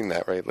 we've seen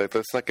that, right? Like,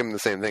 let's not give them the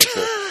same thing.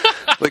 So,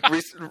 like,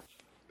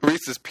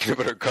 Reese's Peanut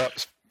Butter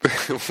Cups.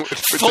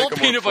 Full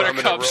peanut butter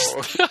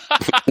cups.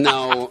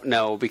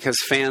 No, because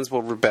fans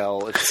will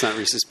rebel if it's not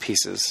Reese's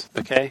Pieces,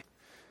 okay?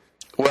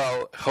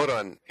 Well, hold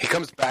on. He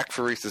comes back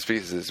for Reese's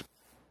Pieces,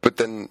 but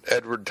then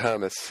Edward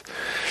Thomas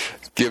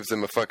gives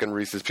him a fucking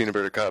Reese's Peanut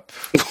Butter Cup.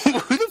 Who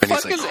the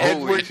fuck is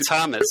Edward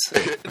Thomas?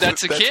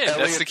 That's a kid.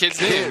 That's the kid's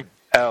name.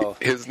 Oh.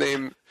 His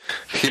name...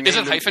 Is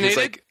it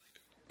hyphenated?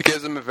 He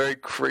gives him a very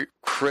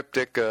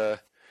cryptic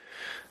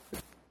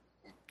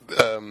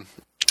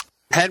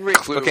Henry.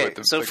 Clue okay,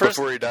 so first,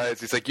 before he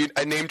dies, he's like,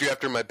 "I named you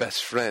after my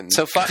best friend."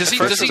 So does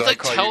he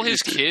like tell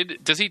his kid?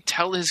 Does he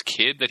tell his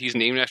kid that he's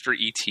named after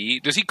E.T.?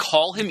 Does he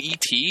call him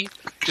E.T.?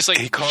 Just like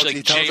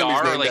JR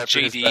or like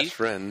JD? His best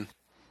friend.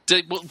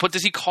 But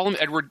does he call him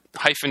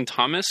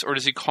Edward-Thomas, or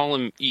does he call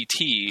him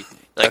E.T.?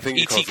 Like, I think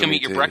E.T. come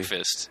eat your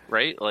breakfast,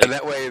 right? Like, and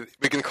that way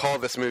we can call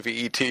this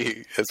movie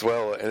E.T. as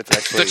well, and it's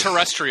actually the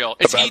Terrestrial.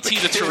 It's E.T.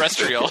 the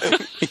Terrestrial.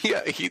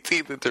 Yeah,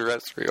 E.T. the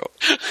Terrestrial.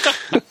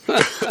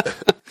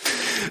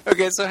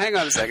 Okay, so hang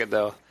on a second,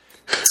 though.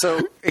 So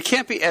it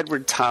can't be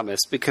Edward Thomas,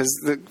 because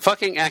the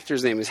fucking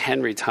actor's name is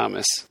Henry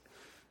Thomas.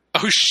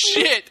 Oh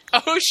shit!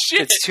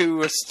 It's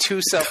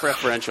too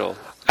self-referential.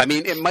 I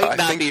mean, it might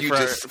not be for...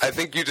 I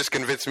think you just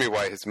convinced me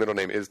why his middle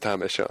name is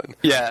Thomas, Sean.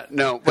 Yeah,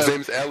 no. His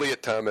name's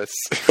Elliot Thomas.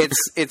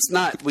 It's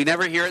not. We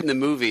never hear it in the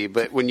movie,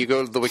 but when you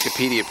go to the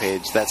Wikipedia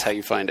page, that's how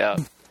you find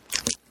out.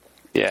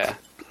 Yeah,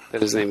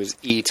 that his name is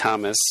E.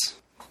 Thomas.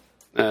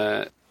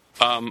 I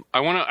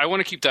want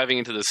to keep diving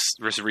into this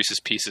Reese's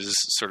Pieces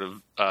sort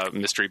of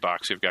mystery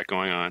box we've got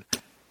going on.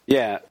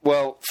 Yeah.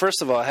 Well,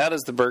 first of all, how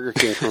does the Burger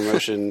King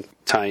promotion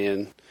tie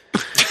in?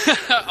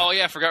 Oh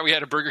yeah, I forgot we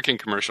had a Burger King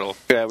commercial.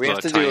 Yeah, we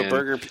have to do a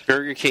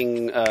Burger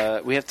King.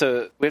 We have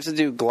to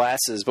do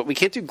glasses, but we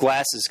can't do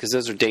glasses because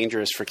those are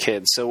dangerous for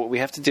kids. So what we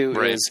have to do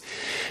is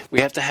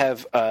we have to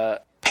have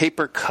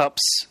paper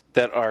cups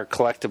that are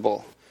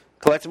collectible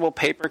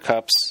paper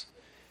cups.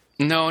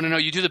 No.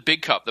 You do the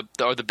big cup,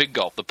 the big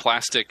gulp, the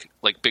plastic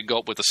like big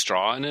gulp with a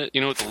straw in it.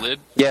 With the lid.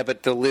 Yeah,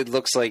 but the lid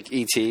looks like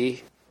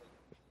E.T.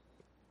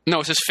 No,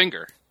 it's his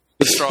finger.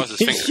 The straw is his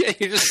finger. Yeah,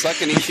 you're just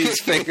sucking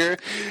E.T.'s finger,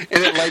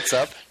 and it lights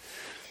up.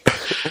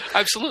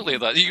 Absolutely.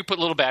 You can put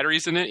little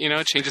batteries in it,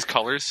 it changes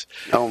colors.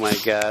 Oh, my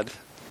God.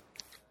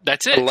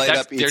 That's it. Light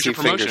up E.T.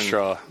 finger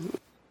straw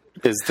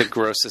is the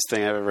grossest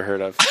thing I've ever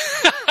heard of.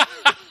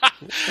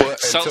 Well,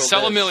 sell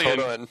 $1 million. Hold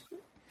on.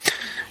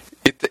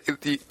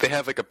 They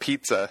have like a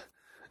pizza,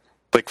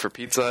 like for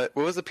Pizza Hut.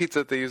 What was the pizza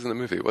that they used in the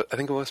movie? I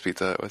think it was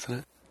Pizza Hut, wasn't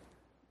it?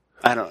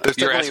 I don't know.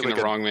 You're asking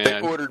the wrong man.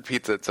 They ordered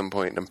pizza at some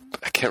point. And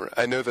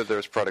I know that there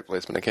was product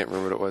placement. I can't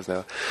remember what it was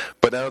now.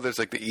 But now there's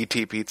like the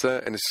E.T.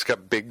 pizza, and it's just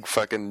got big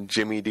fucking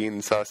Jimmy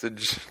Dean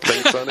sausage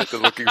links on it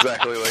that look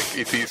exactly like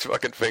E.T.'s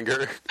fucking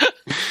finger.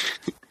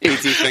 E.T.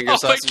 finger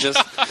sausages.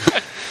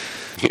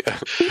 Yeah,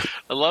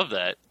 I love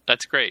that.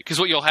 That's great. Because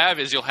what you'll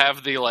have is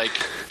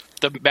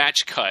the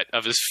match cut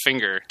of his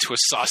finger to a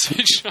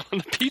sausage on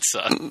the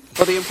pizza.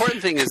 Well, the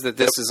important thing is that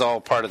this is all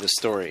part of the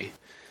story.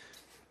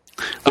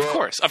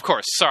 Of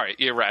course. Sorry,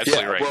 you're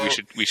absolutely right. Well,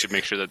 we should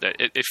make sure that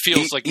it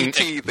feels like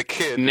E.T. the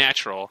kid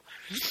natural.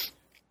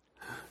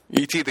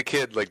 E.T. the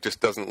kid just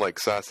doesn't like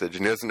sausage,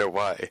 and he doesn't know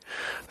why.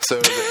 So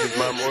his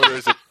mom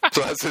orders a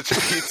sausage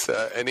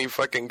pizza, and he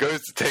fucking goes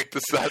to take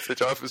the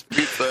sausage off his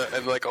pizza,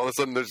 and all of a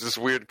sudden there's this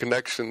weird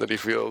connection that he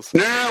feels.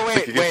 No,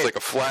 wait, he gets a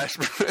flash.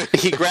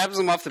 He grabs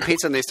them off the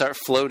pizza, and they start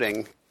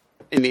floating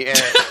in the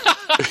air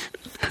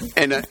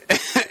in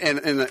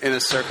a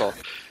circle.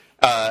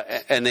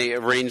 And they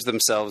arrange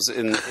themselves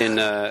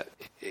to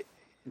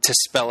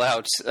spell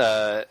out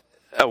a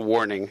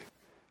warning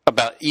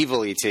about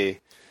evil E.T.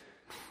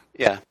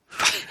 Yeah.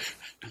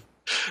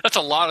 That's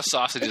a lot of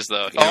sausages,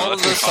 though. All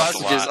of those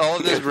sausages, all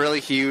of those really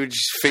huge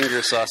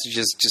finger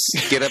sausages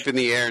just get up in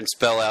the air and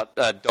spell out,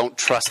 don't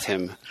trust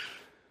him.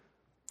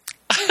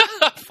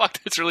 Fuck,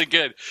 that's really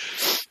good.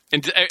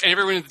 And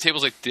everyone at the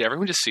table's like, did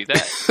everyone just see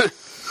that?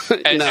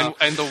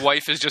 and the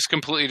wife is just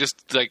completely just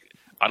like,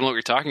 I don't know what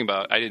you're talking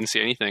about. I didn't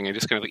see anything. I'm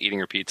just kind of like eating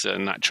her pizza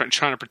and not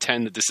trying to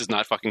pretend that this is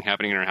not fucking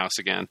happening in our house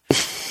again.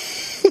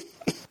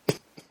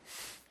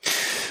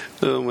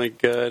 Oh my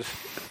god,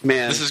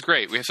 man! This is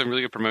great. We have some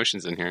really good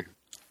promotions in here.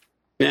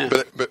 Yeah,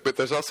 but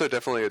there's also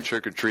definitely a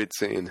trick or treat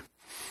scene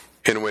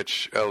in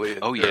which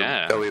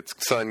Elliot's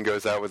son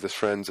goes out with his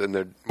friends,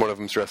 and one of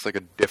them's dressed like a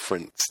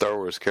different Star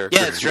Wars character.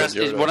 Yeah, it's dressed.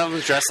 One of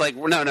them's dressed like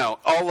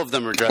all of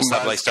them are dressed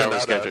up like Star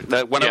Wars characters.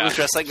 One of them's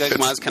dressed like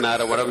Maz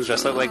Kanata. One of them's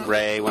dressed up like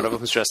Rey. One of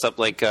them's dressed up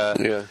like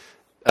John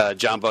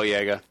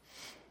Boyega.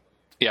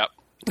 Yep.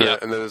 Yeah,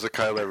 and then there's a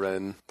Kylo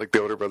Ren, like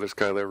the older brother's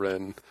Kylo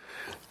Ren.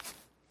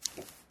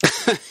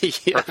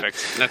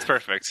 Perfect. That's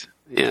perfect.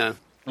 Yeah.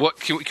 What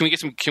can we get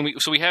some?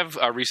 So we have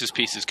Reese's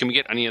Pieces. Can we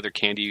get any other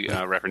candy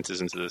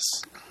references into this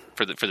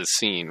for the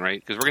scene? Right,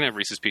 because we're gonna have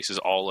Reese's Pieces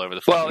all over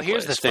the. Well,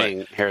 here's the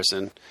thing,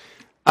 Harrison.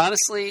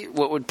 Honestly,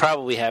 what would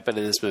probably happen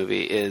in this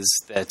movie is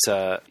that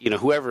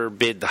whoever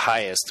bid the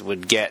highest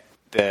would get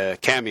the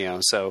cameo.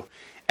 So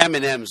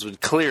M&M's would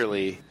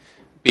clearly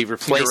be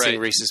replacing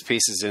Reese's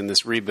Pieces in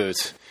this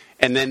reboot,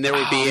 and then there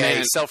would be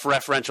a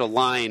self-referential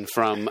line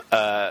from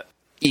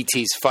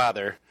E.T.'s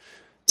father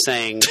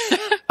saying,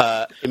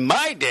 "In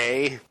my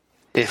day,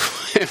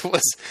 it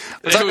was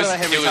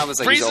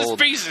Reese's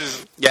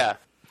Pieces."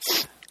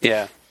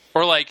 Yeah.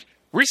 Or like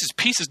Reese's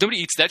Pieces. Nobody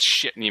eats that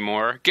shit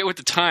anymore. Get with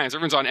the times.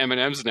 Everyone's on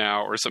M&M's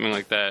now, or something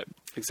like that.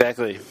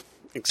 Exactly.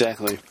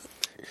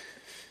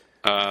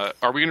 Are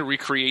we going to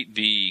recreate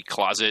the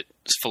closet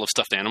full of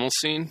stuffed animals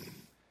scene?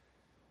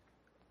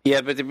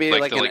 Yeah, but it'd be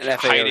like an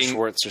FAO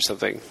Schwartz or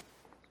something.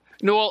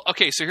 No, well,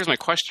 okay. So here's my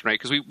question, right?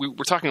 Because we're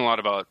talking a lot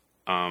about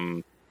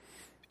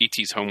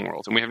E.T.'s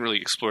homeworld, and we haven't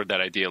really explored that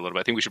idea a little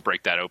bit. I think we should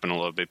break that open a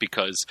little bit,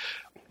 because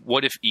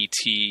what if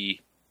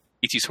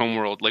E.T.'s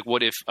homeworld, like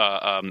what if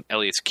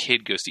Elliot's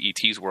kid goes to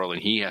E.T.'s world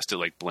and he has to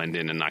like blend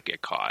in and not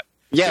get caught?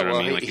 Yeah, you know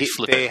what I mean?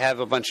 Like they have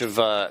a bunch of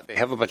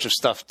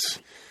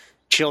stuffed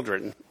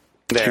children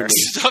there.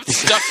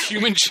 stuffed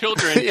human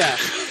children. Yeah,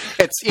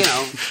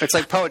 it's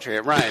like poetry.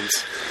 It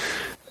rhymes.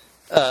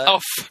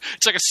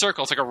 It's like a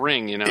circle. It's like a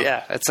ring, you know.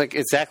 Yeah, it's like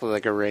exactly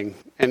like a ring,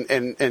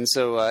 and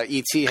so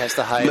E.T. has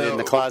to hide in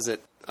the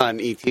closet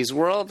on E.T.'s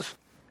world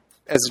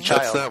as a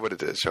child. That's not what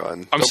it is,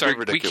 Sean. I'm sorry.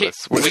 We can't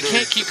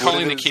keep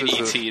calling the kid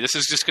E.T. This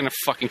is just going to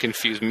fucking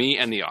confuse me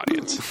and the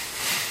audience.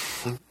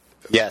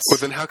 Yes. Well,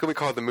 then how can we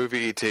call it the movie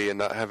E.T. and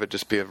not have it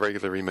just be a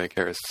regular remake,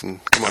 Harrison?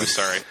 Come on. I'm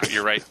sorry.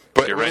 You're right.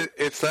 But you're right.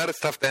 It's not a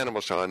stuffed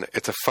animal, Sean.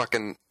 It's a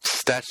fucking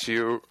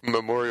statue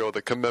memorial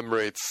that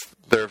commemorates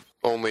their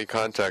only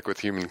contact with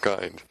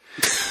humankind.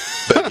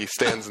 That he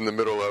stands in the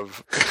middle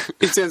of.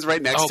 He stands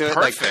right next to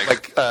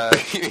perfect.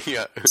 it,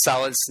 like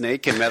Solid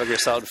Snake in Metal Gear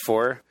Solid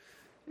 4.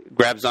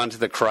 Grabs onto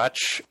the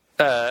crutch,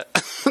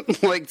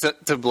 like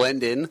to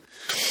blend in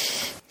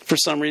for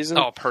some reason.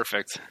 Oh,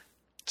 perfect.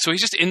 So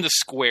he's just in the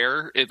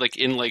square,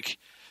 the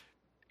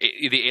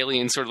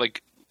alien sort of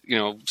like,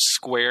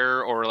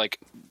 square or like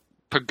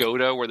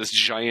pagoda where this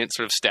giant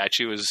sort of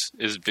statue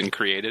has been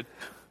created.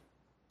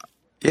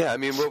 Yeah, I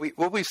mean,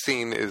 what we've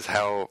seen is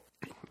how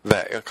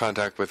that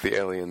contact with the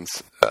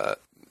aliens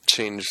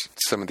changed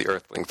some of the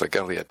Earthlings, like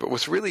Elliot. But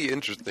what's really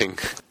interesting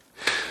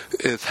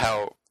is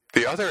how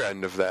the other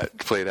end of that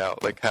played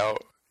out, like how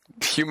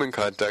human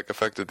contact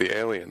affected the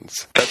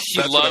aliens. That's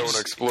what I want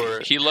to explore.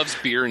 He loves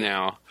beer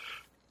now.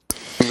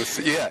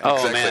 Yeah, oh,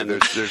 exactly. Man.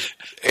 There's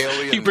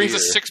alien. He brings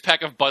beer. a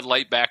 6-pack of Bud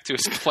Light back to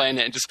his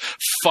planet and just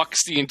fucks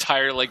the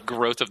entire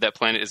growth of that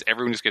planet as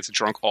everyone just gets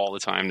drunk all the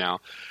time now.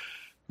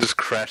 Just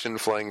crashing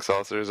flying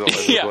saucers all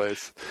over the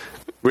place.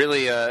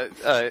 Really,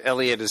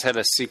 Elliot has had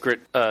a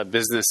secret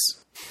business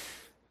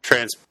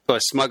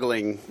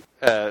smuggling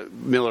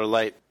Miller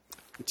Lite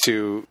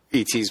to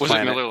E.T.'s planet.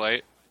 Was it Miller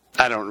Lite?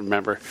 I don't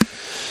remember.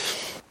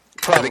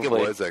 Probably. I think it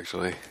was,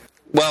 actually.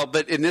 Well,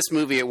 but in this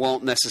movie, it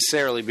won't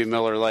necessarily be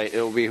Miller Lite.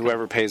 It will be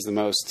whoever pays the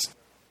most.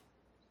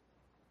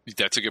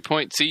 That's a good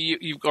point. See,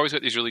 you've always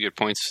got these really good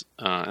points,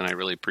 and I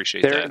really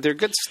appreciate that. They're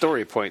good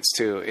story points,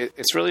 too.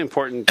 It's really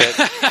important that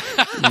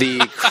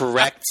the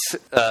correct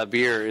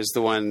beer is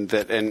the one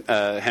that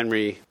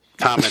Henry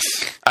Thomas...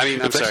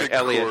 I'm sorry,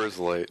 Elliot. Coors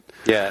Light.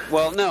 Yeah.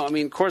 Well, no,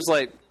 Coors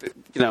Light,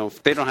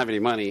 they don't have any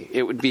money.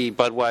 It would be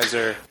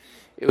Budweiser.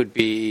 It would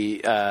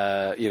be,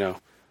 No,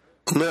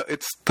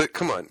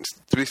 come on.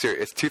 To be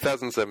serious, it's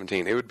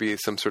 2017. It would be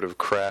some sort of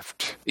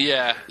craft.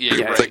 Yeah.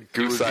 It's Right. like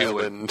Goose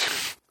Island.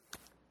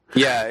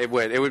 Yeah, it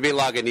would. It would be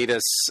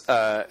Lagunitas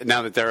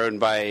now that they're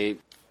owned by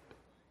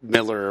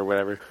Miller or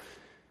whatever.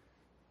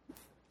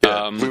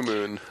 Yeah, Blue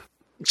Moon.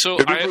 So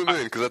It'd be Blue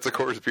Moon because that's a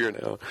Coors beer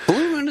now.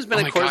 Blue Moon has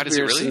been a Coors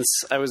beer really?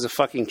 since I was a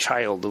fucking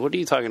child. What are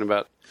you talking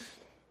about?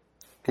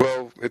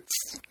 Well,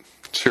 it's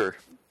sure.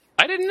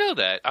 I didn't know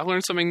that. I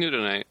learned something new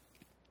tonight.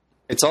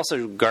 It's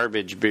also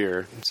garbage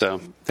beer,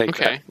 so take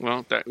that. Okay,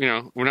 well,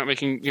 we're not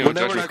making well, now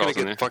judgment we're not calls going to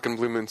in there. get fucking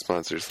Blue Moon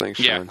sponsors. Thanks,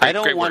 Yeah, Sean. I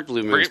don't want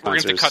Blue Moon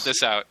sponsors. We're going to cut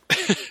this out.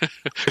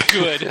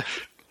 Good.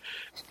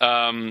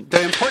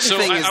 The important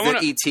thing is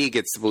that E.T.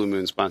 gets the Blue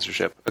Moon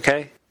sponsorship.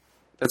 Okay,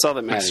 that's all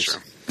that matters. That's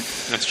true.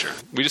 That's true.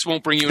 We just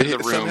won't bring you into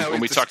the room when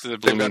we talk to the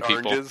Blue Moon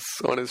people. Oranges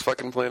on his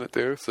fucking planet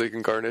too, so you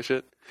can garnish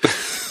it.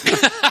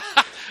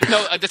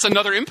 No, that's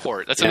another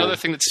import. That's another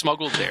thing that's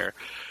smuggled there.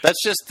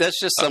 That's just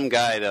some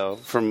guy though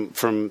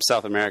from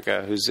South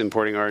America who's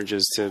importing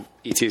oranges to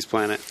ET's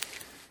planet.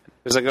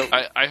 There's like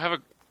I have a.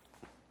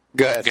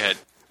 Go ahead. Go ahead.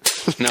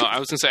 No, I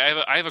was going to say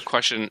I have a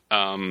question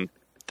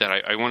that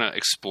I want to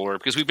explore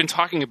because we've been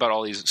talking about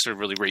all these sort of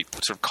really great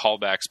sort of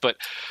callbacks, but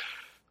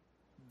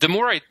the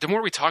more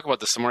we talk about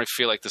this, the more I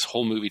feel like this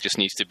whole movie just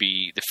needs to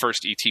be the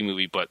first ET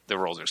movie, but the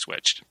roles are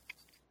switched.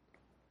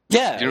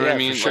 Yeah, you know what I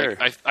mean? For sure.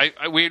 Like,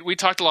 we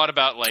talked a lot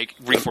about like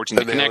reforging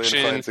the connection.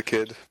 Alien finds a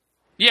kid.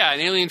 Yeah, an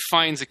alien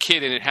finds a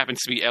kid, and it happens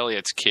to be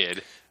Elliot's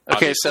kid.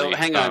 Okay, so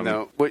hang on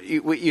though. What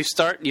you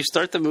start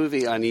the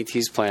movie on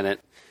ET's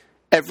planet.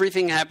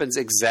 Everything happens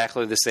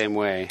exactly the same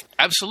way.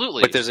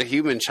 Absolutely. But there's a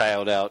human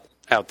child out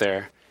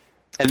there,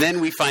 and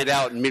then we find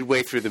out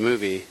midway through the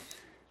movie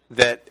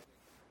that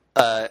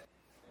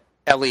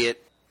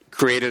Elliot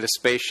created a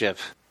spaceship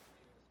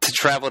to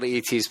travel to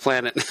ET's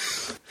planet.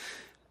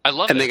 I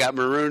love it. And they got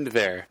marooned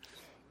there.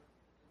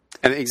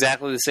 And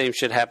exactly the same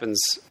shit happens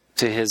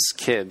to his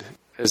kid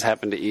as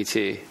happened to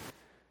ET.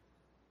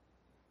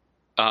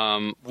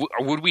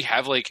 Would we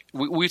have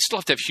we still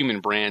have to have human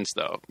brands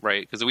though,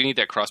 right? Because we need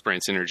that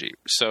cross-brand synergy.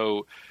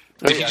 So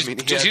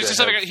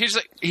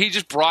he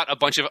just brought a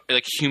bunch of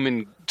like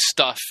human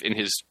stuff in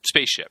his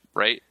spaceship,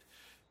 right?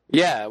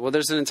 Yeah, well,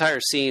 there's an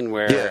entire scene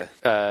where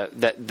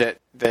that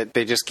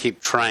they just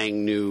keep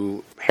trying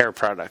new hair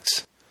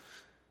products.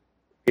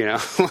 You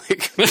know,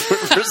 like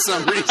for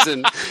some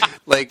reason,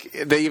 like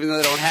even though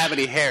they don't have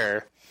any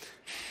hair,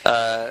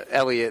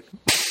 Elliot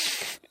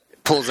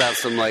pulls out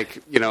some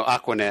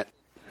Aquanet.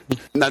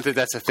 Not that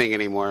that's a thing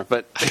anymore,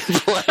 but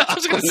I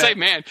was going to say,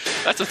 man,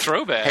 that's a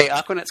throwback. Hey,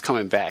 Aquanet's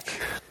coming back.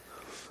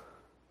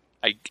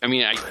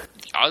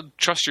 I'll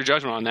trust your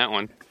judgment on that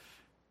one.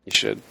 You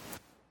should.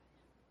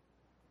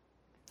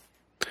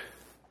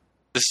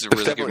 This is a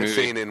really good movie. Definitely a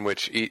scene in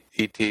which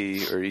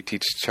E.T. or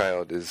E.T.'s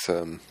child is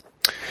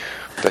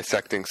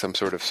dissecting some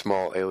sort of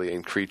small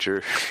alien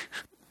creature.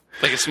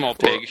 Like a small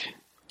pig.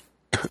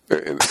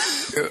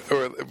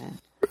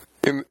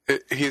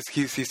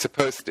 He's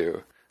supposed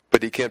to,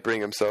 but he can't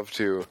bring himself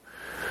to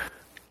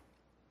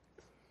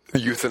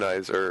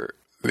euthanize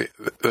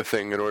the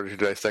thing in order to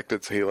dissect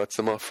it, so he lets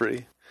them off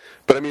free.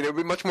 But I mean, it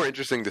would be much more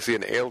interesting to see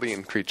an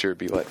alien creature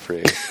be let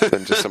free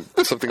than just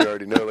something we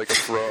already know, like a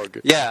frog.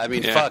 Yeah, I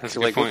mean, fuck.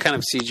 Like, what kind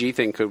of CG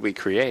thing could we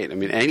create? I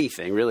mean,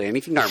 anything, really.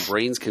 Anything our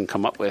brains can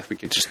come up with, we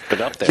could just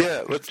put up there.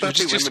 Yeah, let's not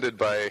be limited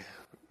by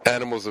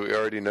animals that we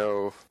already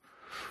know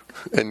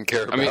and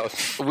care about. I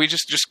mean, we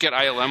just get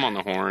ILM on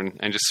the horn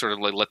and just sort of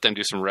let them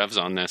do some revs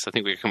on this. I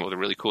think we could come up with a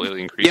really cool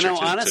alien creature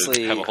honestly,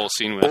 to have a whole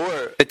scene with.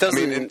 Or, it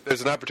doesn't,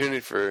 there's an opportunity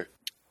for...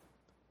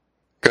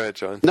 Go ahead,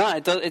 John. No,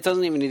 it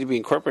doesn't even need to be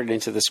incorporated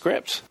into the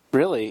script,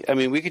 really. I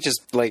mean, we could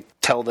just,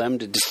 tell them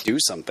to just do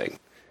something.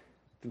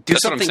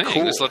 That's something what I'm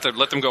saying. Cool. Just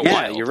let them go wild.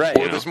 Yeah, you're right.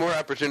 Or there's more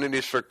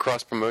opportunities for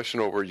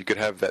cross-promotional where you could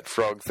have that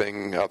frog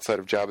thing outside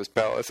of Jabba's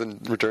palace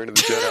and Return of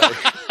the Jedi.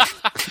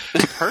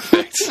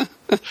 Perfect.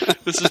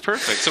 This is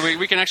perfect. So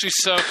we can actually...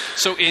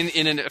 So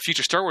in a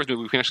future Star Wars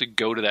movie, we can actually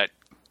go to that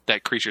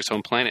creature's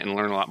home planet and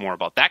learn a lot more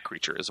about that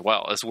creature as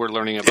well. As we're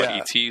learning about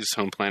E.T.'s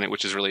home planet,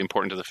 which is really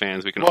important to the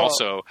fans. We can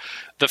also...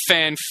 The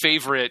fan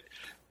favorite...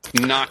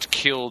 not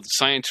killed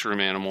science room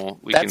animal,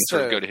 we can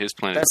sort of go to his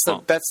planet.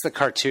 That's the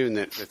cartoon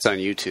that's on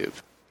YouTube.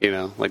 You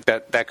know, like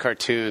that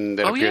cartoon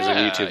that appears on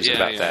YouTube is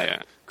about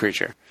that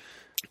creature.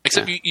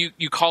 Except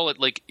you call it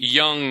like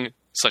young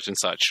such and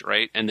such,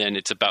 right? And then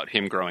it's about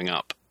him growing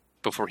up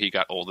before he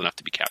got old enough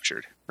to be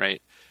captured,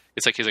 right?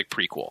 It's like his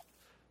prequel.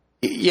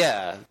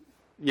 Yeah.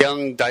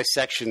 Young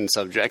dissection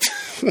subject.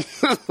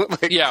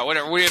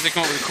 Whatever. We have to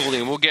come up with a cool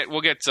name. We'll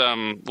get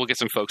some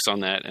folks on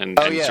that and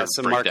sort of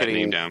some break marketing that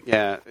name down.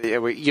 Yeah.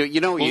 You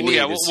know what you need.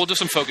 Yeah, we'll do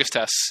some focus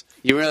tests.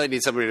 You really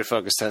need somebody to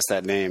focus test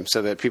that name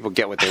so that people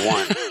get what they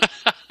want.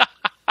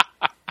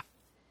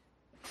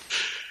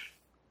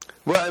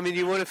 Well, I mean,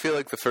 you want to feel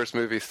like the first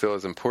movie still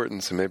is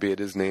important, so maybe it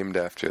is named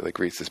after like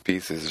Reese's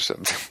Pieces or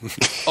something.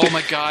 Oh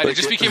my god! It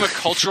just became a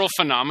cultural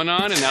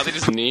phenomenon, and now they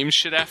just name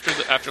shit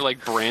after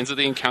like brands that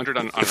they encountered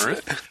on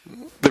Earth.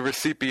 The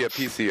Recipia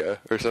Picia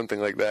or something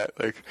like that.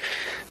 Like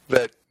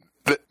that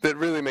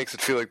really makes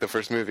it feel like the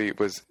first movie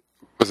was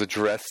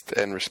addressed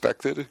and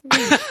respected, and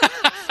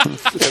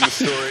the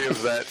story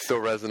of that still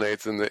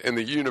resonates in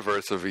the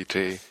universe of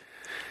E.T.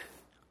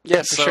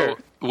 Yeah, for sure.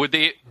 Would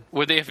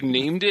they have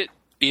named it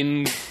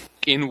in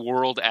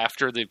world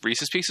after the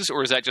Reese's Pieces,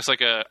 or is that just like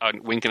a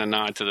wink and a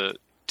nod to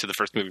the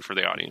first movie for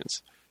the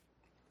audience?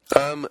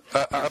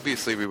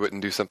 Obviously, we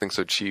wouldn't do something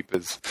so cheap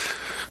as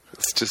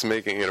it's just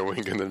making it a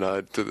wink and a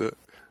nod to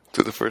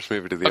the first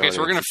movie to the audience. Okay,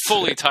 so we're going to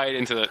fully tie it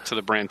into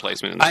the brand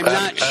placement. I'm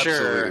not sure.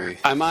 Absolutely.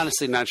 I'm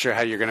honestly not sure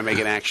how you're going to make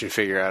an action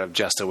figure out of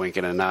just a wink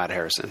and a nod,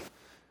 Harrison.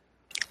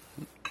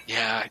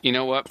 Yeah, you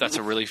know what? That's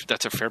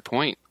a fair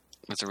point.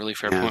 That's a really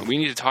fair point. We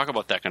need to talk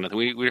about that kind of thing.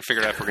 We need to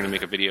figure out if we're going to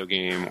make a video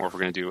game or if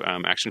we're going to do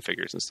action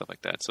figures and stuff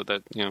like that. So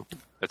that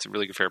that's a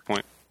really good fair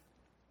point.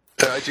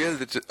 An idea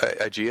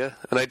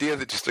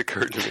that just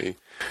occurred to me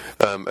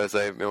as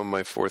I'm on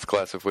my fourth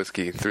glass of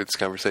whiskey through this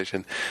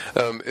conversation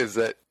is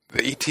that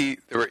the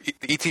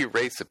E.T.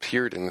 race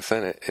appeared in the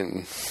Senate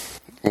in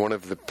one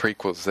of the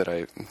prequels that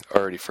I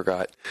already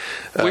forgot.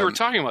 We were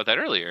talking about that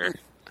earlier.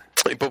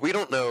 But we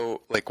don't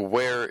know, like,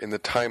 where in the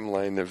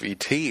timeline of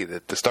E.T.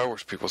 that the Star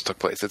Wars prequels took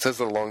place. It says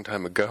a long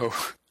time ago.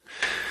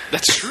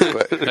 That's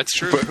true. That's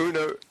true.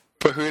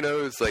 But who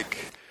knows,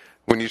 like,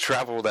 when you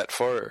travel that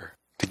far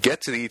to get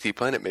to the E.T.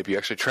 planet, maybe you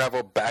actually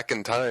travel back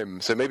in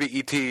time. So maybe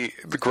E.T.,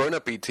 the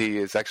grown-up E.T.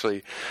 is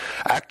actually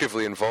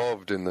actively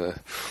involved in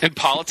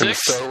politics? In the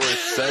Star Wars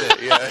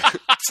Senate, yeah.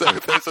 So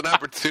there's an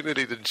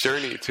opportunity to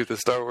journey to the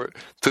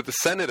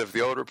Senate of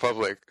the Old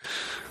Republic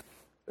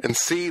and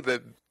see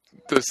those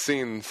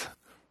scenes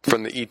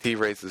from the E.T.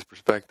 race's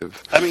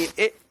perspective. I mean,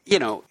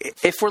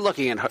 if we're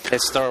looking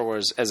at Star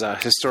Wars as a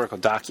historical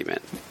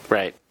document,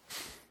 right?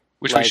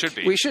 Which we should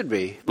be. We should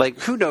be. Like,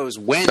 who knows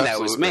when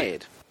that was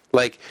made?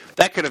 Like,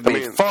 that could have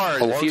been far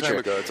in the future. A long time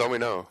ago, that's all we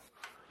know.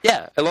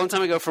 Yeah, a long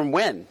time ago from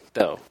when,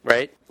 though,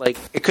 right? Like,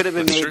 it could have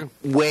been made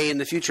way in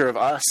the future of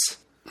us,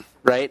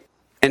 right?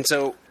 And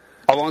so,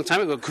 a long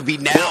time ago could be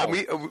now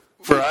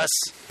for us.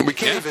 We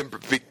can't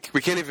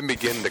even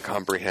begin to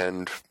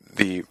comprehend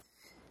the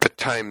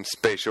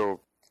time-spatial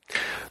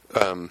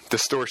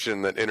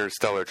distortion that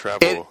interstellar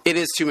travel it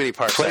is too many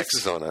parsecs.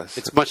 Places on us.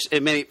 It's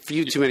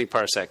too many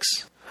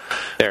parsecs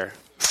there.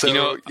 So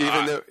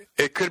even though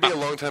it could be a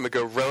long time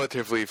ago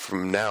relatively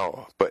from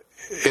now, but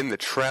in the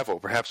travel,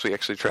 perhaps we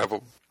actually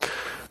travel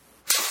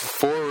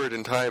forward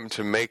in time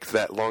to make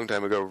that long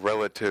time ago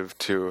relative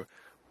to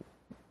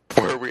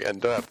where we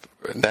end up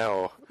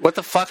now. What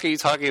the fuck are you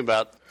talking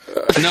about?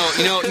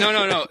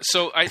 No.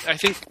 So I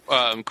think,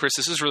 Chris,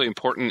 this is really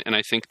important, and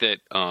I think that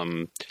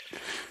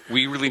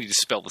we really need to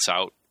spell this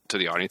out to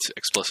the audience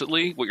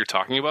explicitly, what you're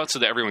talking about, so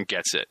that everyone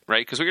gets it,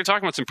 right? Because we're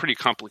talking about some pretty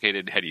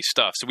complicated, heady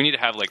stuff. So we need to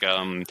have like I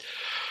don't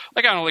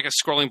know, like a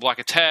scrolling block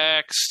of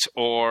text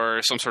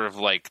or some sort of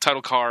like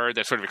title card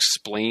that sort of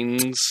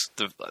explains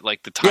the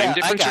time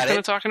difference you're kind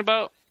of talking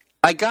about.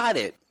 I got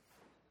it.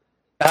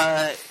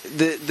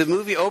 The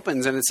movie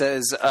opens and it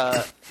says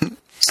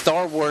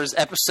Star Wars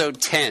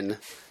Episode 10,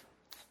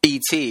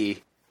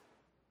 E.T.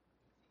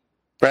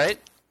 Right?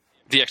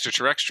 The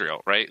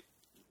extraterrestrial, right?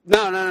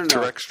 No.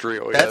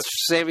 Terrestrial, That's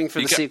saving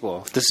for the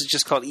sequel. This is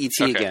just called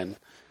E.T. again.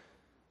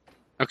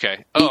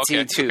 Okay.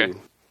 E.T. 2. Okay.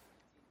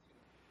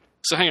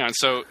 So hang on.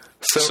 So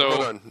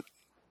hold on.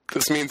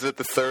 This means that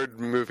the third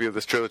movie of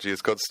this trilogy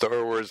is called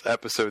Star Wars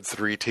Episode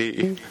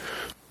 3T.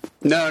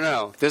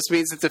 No. This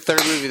means that the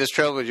third movie of this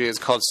trilogy is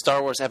called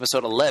Star Wars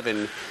Episode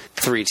 11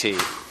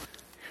 3T.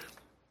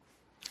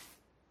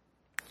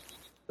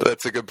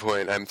 That's a good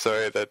point. I'm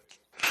sorry that...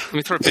 Let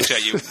me throw a pitch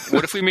at you.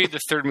 What if we made the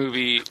third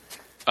movie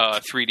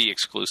 3D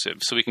exclusive,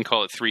 so we can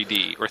call it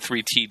 3D or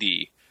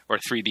 3TD or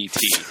 3DT?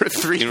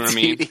 3 you know what I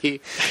mean?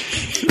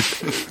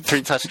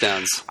 3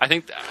 touchdowns. I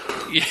think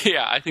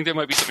there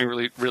might be something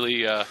really,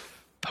 really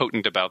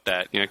potent about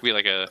that. You know, it could be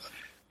like a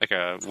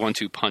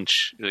 1-2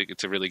 punch. Like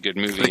it's a really good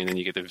movie, and then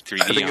you get the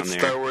 3D I think on it's there.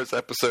 Star Wars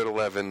Episode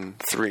 11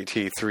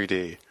 3T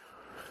 3D.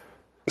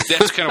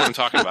 That's kind of what I'm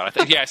talking about.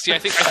 I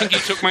think you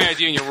took my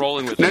idea and you're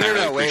rolling with it.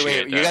 No,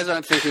 wait. You guys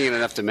aren't thinking in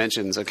enough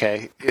dimensions,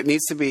 okay? It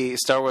needs to be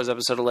Star Wars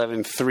Episode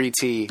 11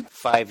 3T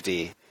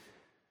 5D.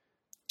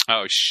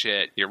 Oh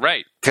shit, you're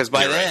right. Because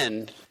by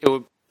then it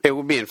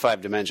would be in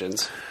 5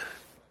 dimensions.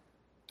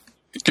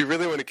 Do you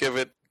really want to give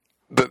it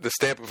the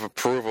stamp of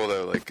approval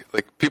though?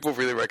 Like people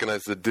really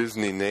recognize the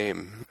Disney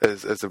name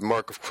as a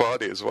mark of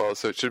quality as well,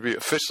 so it should be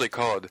officially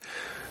called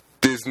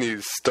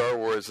Disney's Star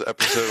Wars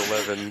Episode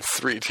 11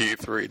 3T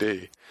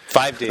 3D.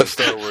 5D. A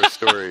Star Wars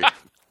story.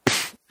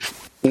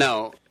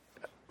 No.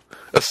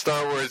 A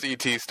Star Wars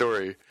E.T.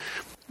 story.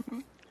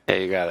 Yeah,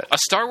 you got it. A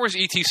Star Wars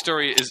E.T.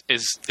 story is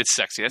it's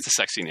sexy. That's a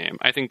sexy name.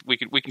 I think we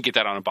can get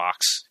that on a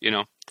box, you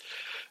know.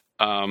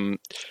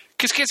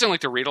 Because kids don't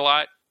like to read a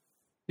lot.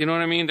 You know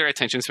what I mean? Their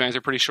attention spans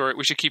are pretty short.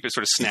 We should keep it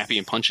sort of snappy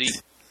and punchy.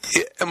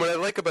 Yeah, and what I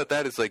like about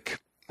that is, like,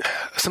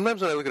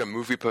 sometimes when I look at a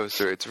movie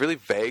poster, it's really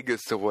vague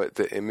as to what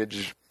the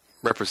image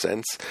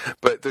represents,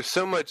 but there's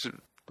so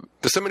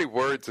many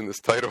words in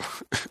this title.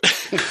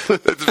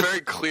 It's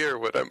very clear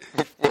what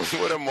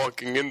I'm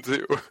walking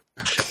into.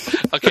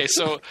 Okay,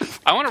 so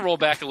I want to roll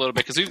back a little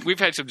bit because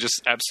we've had some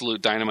just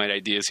absolute dynamite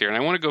ideas here, and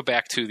I want to go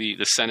back to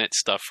the Senate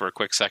stuff for a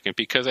quick second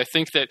because I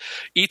think that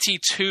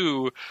E.T.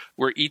 2,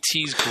 where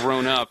E.T.'s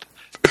grown up,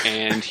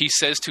 and he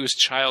says to his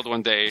child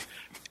one day,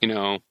 you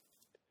know,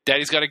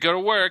 Daddy's got to go to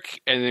work,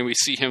 and then we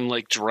see him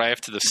like drive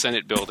to the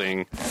Senate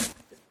building.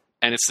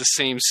 And it's the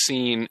same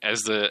scene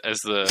as the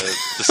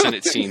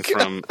Senate scene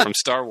from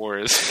Star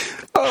Wars.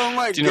 Oh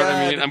my god! Do you know what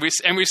I mean?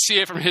 And we see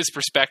it from his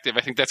perspective.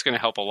 I think that's going to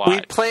help a lot.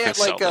 We play it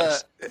like a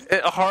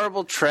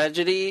horrible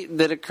tragedy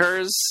that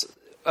occurs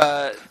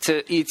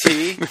to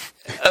E.T.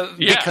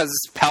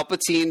 Because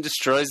Palpatine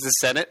destroys the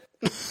Senate.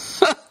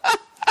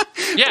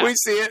 Yeah, we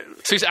see it.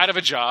 So he's out of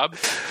a job.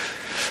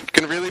 You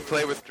can really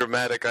play with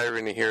dramatic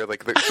irony here.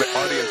 Like the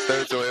audience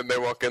knows when they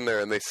walk in there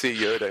and they see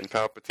Yoda and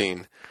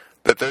Palpatine.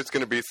 that there's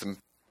going to be some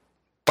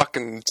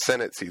fucking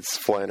Senate seats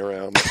flying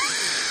around.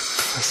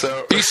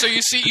 So you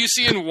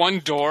see in one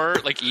door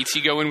like E.T.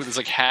 go in with his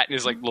like hat and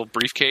his like little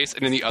briefcase,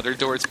 and in the other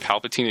door it's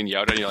Palpatine and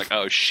Yoda, and you're like,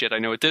 oh shit, I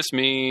know what this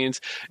means.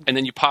 And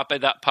then you pop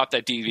that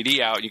DVD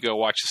out, and you go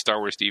watch the Star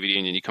Wars DVD,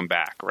 and then you come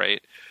back,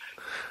 right?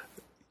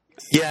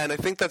 Yeah, and I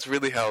think that's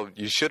really how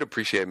you should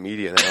appreciate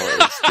media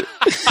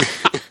nowadays.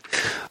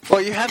 Well,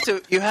 you have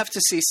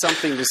to see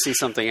something to see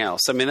something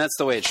else. I mean, that's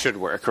the way it should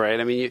work, right?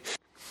 I mean,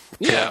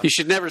 you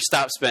should never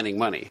stop spending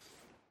money.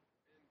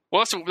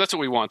 Well, that's what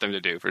we want them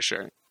to do for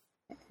sure.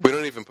 We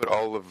don't even put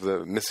all of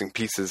the missing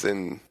pieces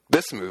in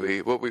this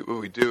movie. What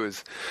we do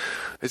is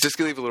just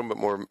leave a little bit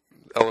more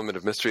element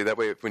of mystery. That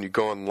way, when you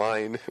go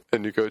online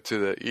and you go to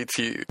the ET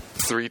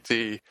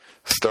 3T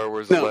Star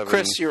Wars 11, no,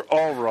 Chris, you're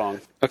all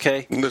wrong.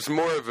 Okay, there's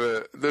more of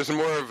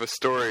a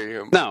story.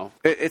 No,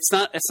 it's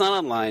not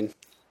online.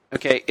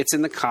 Okay, it's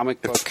in the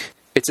comic book.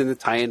 It's in the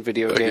tie-in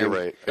video game. You're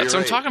right. That's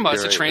what I'm talking about.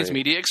 It's a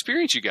transmedia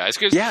experience, you guys.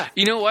 Because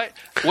you know what?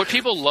 What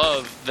people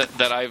love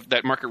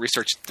that market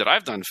research that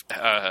I've done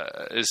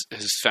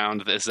has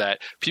found is that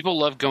people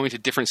love going to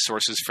different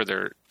sources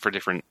for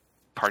different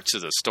parts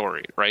of the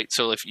story, right?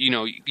 So if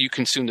you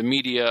consume the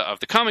media of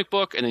the comic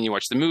book, and then you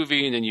watch the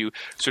movie, and then you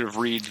sort of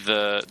read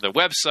the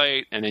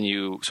website, and then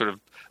you sort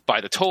of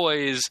buy the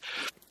toys.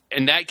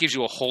 And that gives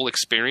you a whole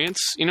experience,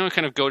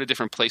 kind of go to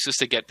different places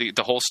to get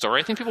the whole story.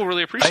 I think people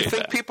really appreciate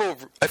that.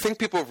 I think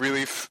people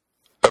really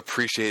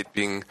appreciate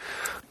being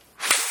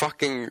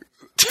fucking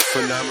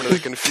phenomenally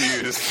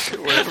confused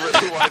whenever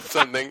they watch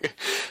something.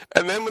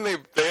 And then when they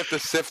have to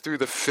sift through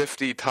the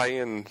 50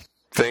 tie-in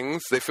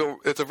things, they feel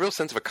it's a real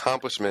sense of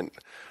accomplishment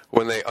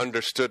when they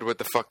understood what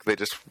the fuck they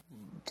just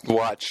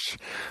watch,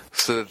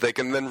 so that they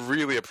can then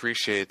really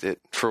appreciate it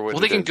for what.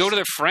 Well, they can go to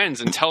their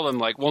friends and tell them,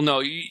 like, well, no,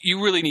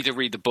 you really need to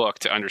read the book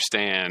to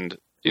understand.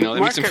 That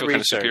makes them feel kind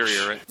of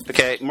superior, right?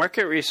 Okay,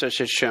 market research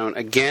has shown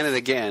again and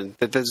again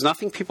that there's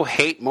nothing people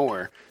hate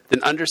more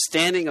than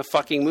understanding a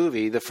fucking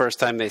movie the first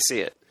time they see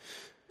it.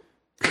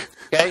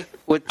 Okay,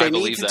 what they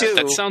need to do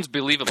that sounds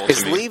believable is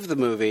to me. Leave the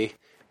movie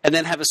and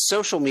then have a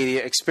social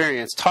media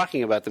experience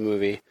talking about the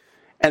movie,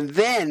 and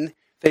then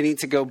they need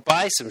to go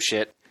buy some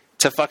shit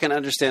to fucking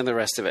understand the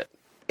rest of it.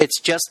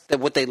 It's just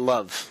what they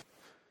love.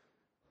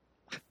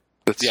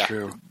 That's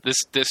true.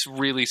 This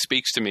really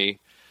speaks to me.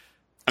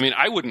 I mean,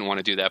 I wouldn't want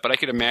to do that, but I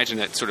could imagine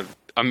that sort of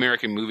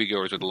American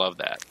moviegoers would love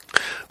that.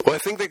 Well, I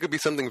think there could be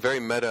something very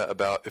meta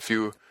about if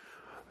you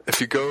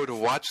go to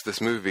watch this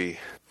movie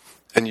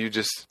and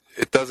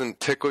it doesn't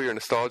tickle your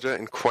nostalgia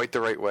in quite the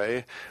right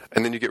way,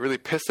 and then you get really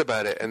pissed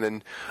about it. And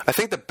then I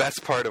think the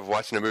best part of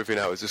watching a movie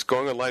now is just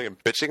going online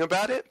and bitching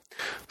about it.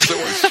 So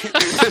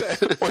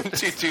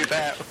once you do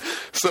that,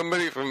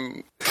 somebody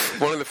from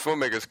one of the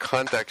filmmakers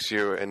contacts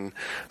you and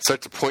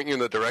starts to point you in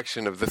the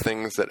direction of the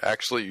things that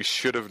actually you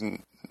should have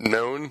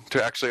known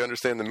to actually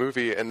understand the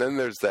movie. And then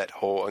there's that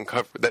whole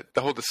the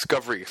whole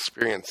discovery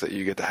experience that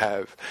you get to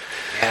have.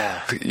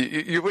 Yeah,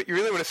 you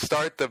really want to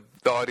start the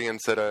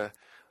audience at a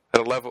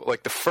level,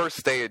 like the first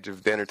stage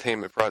of the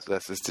entertainment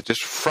process is to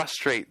just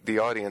frustrate the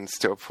audience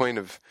to a point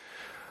of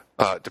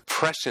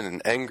depression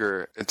and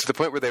anger, and to the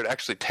point where they would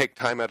actually take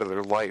time out of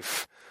their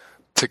life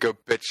to go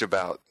bitch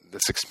about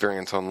this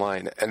experience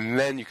online, and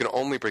then you can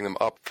only bring them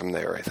up from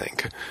there, I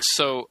think.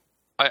 So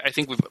I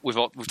think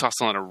we've tossed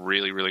a lot of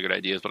really, really good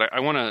ideas, but I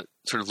want to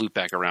sort of loop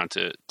back around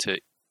to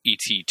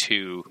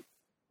ET2,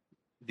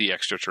 the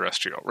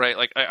extraterrestrial, right?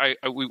 Like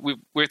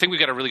we think we've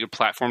got a really good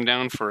platform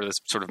down for this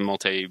sort of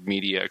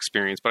multimedia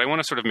experience, but I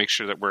want to sort of make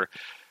sure that we're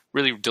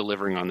really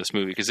delivering on this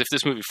movie, because if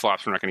this movie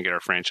flops, we're not going to get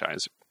our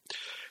franchise.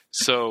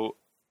 So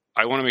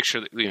I want to make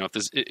sure that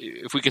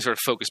if we can sort of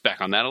focus back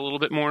on that a little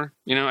bit more.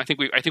 I think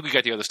we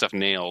got the other stuff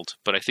nailed,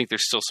 but I think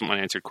there's still some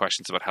unanswered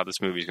questions about how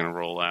this movie is going to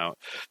roll out.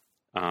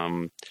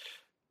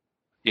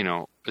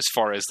 As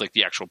far as like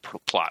the actual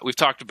plot, we've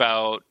talked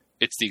about.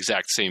 It's the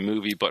exact same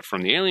movie, but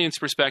from the alien's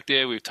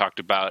perspective. We've talked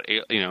about,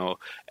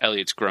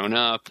 Elliot's grown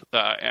up.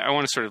 I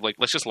want to sort of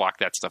let's just lock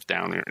that stuff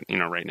down,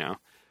 right now.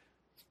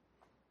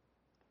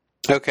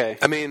 Okay.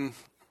 I mean,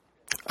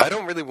 I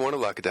don't really want to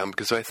lock it down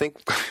because I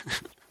think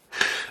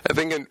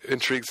it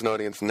intrigues an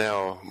audience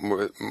now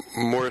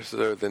more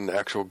so than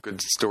actual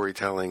good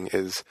storytelling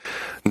is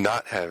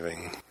not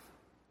having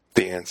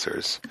the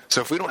answers.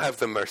 So if we don't have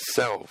them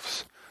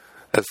ourselves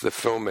as the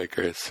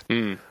filmmakers,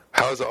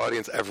 how is the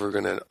audience ever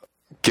going to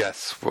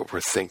guess what we're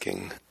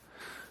thinking?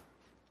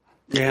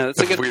 Yeah, that's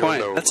a good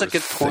point. That's a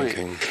good point.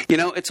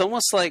 It's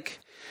almost like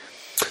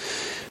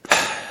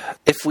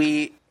if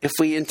we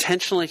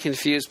intentionally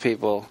confuse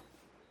people,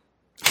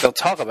 they'll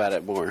talk about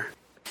it more.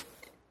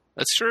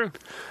 That's true.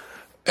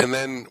 And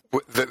then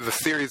the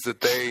theories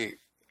that they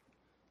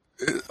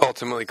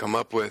ultimately come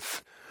up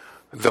with,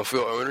 they'll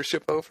feel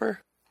ownership over.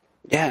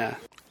 Yeah.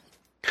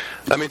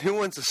 I mean, who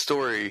wants a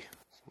story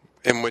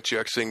in which you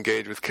actually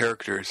engage with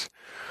characters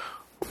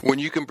when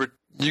you can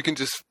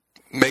just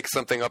make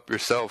something up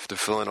yourself to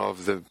fill in all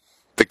of the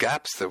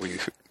gaps that we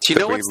leave? Do you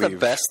know what's the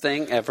best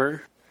thing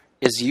ever?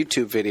 Is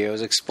YouTube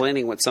videos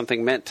explaining what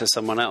something meant to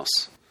someone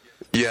else.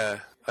 Yeah.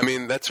 I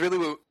mean, that's really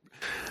what...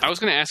 I was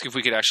going to ask if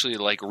we could actually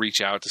like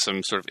reach out to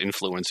some sort of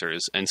influencers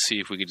and see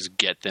if we could just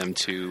get them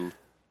to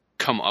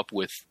come up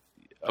with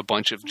a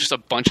bunch of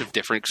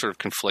different sort of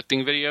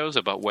conflicting videos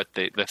about what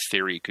the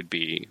theory could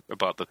be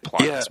about the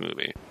plot of this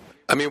movie.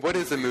 I mean, what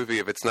is a movie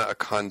if it's not a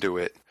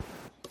conduit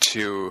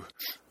to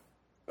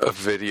a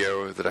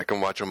video that I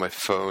can watch on my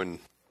phone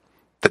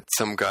that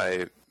some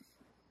guy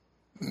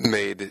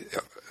made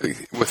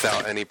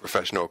without any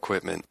professional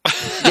equipment?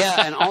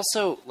 Yeah, and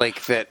also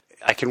like that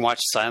I can watch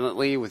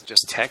silently with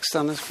just text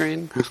on the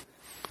screen.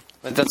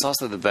 But that's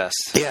also the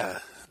best. Yeah.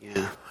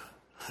 Yeah.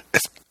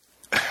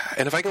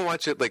 And if I can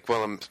watch it like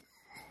while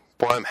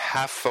I'm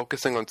half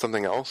focusing on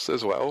something else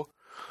as well,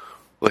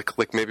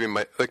 like maybe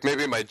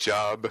my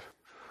job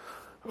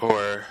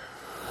or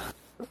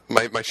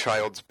my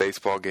child's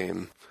baseball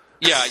game.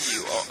 Yeah,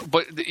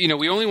 but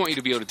we only want you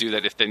to be able to do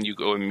that if then you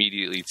go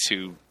immediately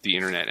to the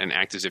internet and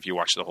act as if you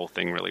watch the whole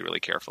thing really, really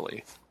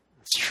carefully.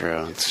 It's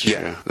true. It's true.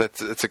 Yeah,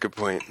 that's a good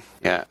point.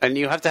 Yeah, and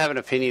you have to have an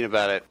opinion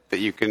about it that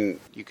you can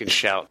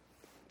shout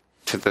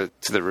to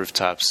the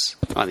rooftops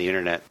on the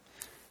internet.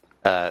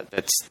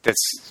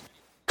 That's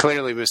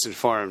clearly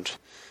misinformed,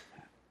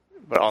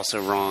 but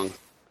also wrong.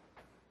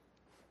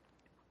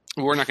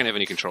 We're not going to have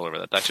any control over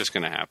that. That's just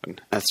going to happen.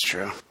 That's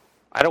true.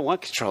 I don't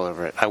want control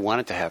over it. I want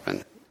it to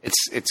happen.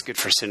 It's good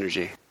for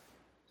synergy.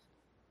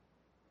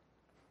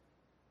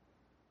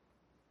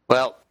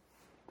 Well.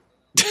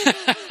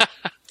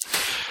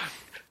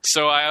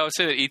 So I would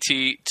say that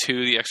E.T.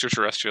 2, the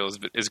Extraterrestrial,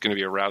 is going to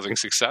be a rousing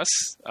success.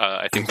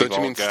 I think. Don't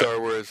you mean Star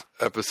Wars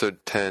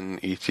Episode 10,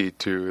 E.T.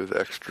 2,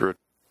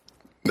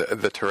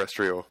 the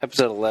Terrestrial?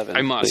 Episode 11.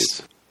 I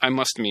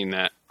must mean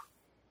that.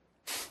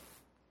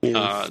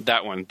 Yeah.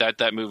 That one,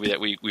 that movie that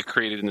we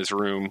created in this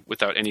room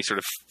without any sort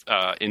of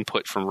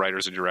input from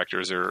writers or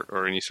directors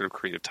or any sort of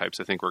creative types.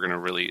 I think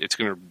it's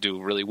going to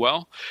do really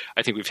well.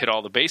 I think we've hit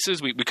all the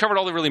bases. We covered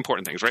all the really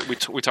important things, right?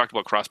 We talked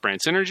about cross-brand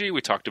synergy. We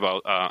talked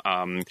about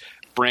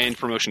brand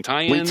promotion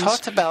tie-ins. We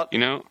talked about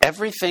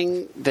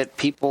everything that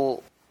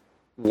people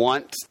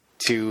want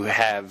to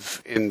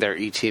have in their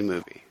E.T.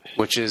 movie,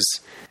 which is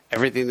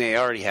everything they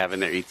already have in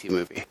their E.T.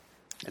 movie.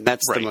 And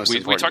that's right. The most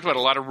important. We talked about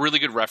a lot of really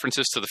good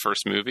references to the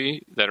first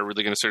movie that are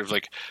really going to sort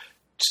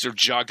of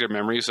jog their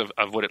memories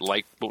of what it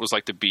was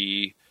like to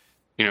be,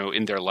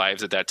 in their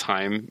lives at that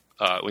time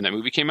when that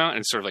movie came out,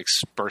 and sort of like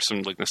spur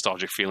some like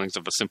nostalgic feelings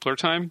of a simpler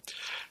time.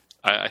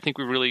 I think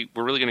we're really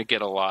going to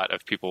get a lot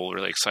of people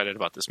really excited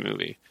about this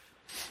movie.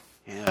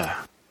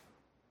 Yeah,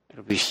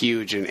 it'll be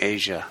huge in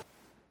Asia.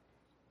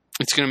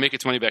 It's going to make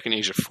its money back in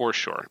Asia for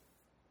sure.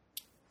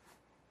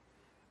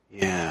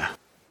 Yeah.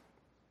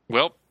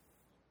 Well,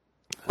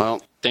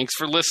 thanks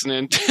for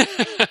listening.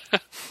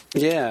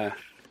 Yeah.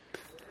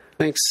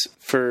 Thanks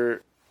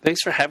for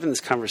having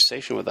this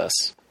conversation with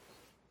us.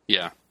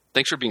 Yeah.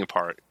 Thanks for being a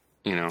part,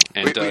 And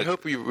we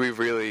hope you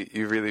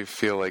really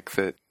feel like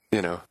that,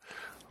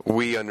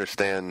 we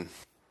understand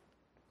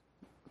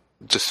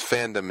just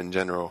fandom in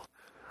general.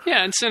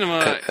 Yeah, and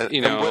cinema,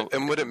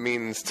 and what it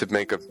means to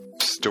make a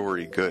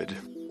story good.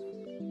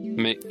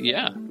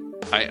 Yeah.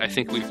 I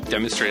think we've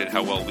demonstrated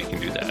how well we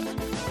can do that.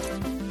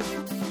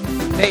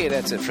 Hey,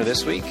 that's it for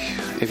this week.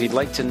 If you'd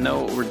like to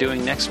know what we're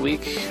doing next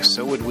week,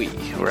 so would we.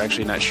 We're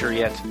actually not sure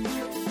yet.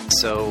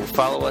 So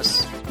follow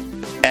us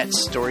at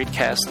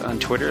StoriedCast on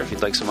Twitter if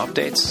you'd like some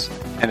updates.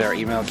 And our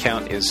email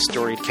account is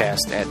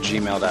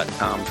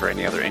storiedcast@gmail.com for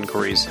any other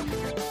inquiries.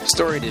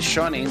 Storied is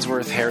Sean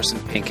Ainsworth, Harrison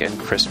Pink, and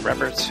Chris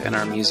Reppert. And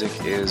our music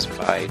is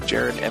by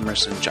Jared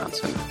Emerson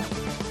Johnson.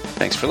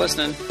 Thanks for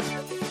listening.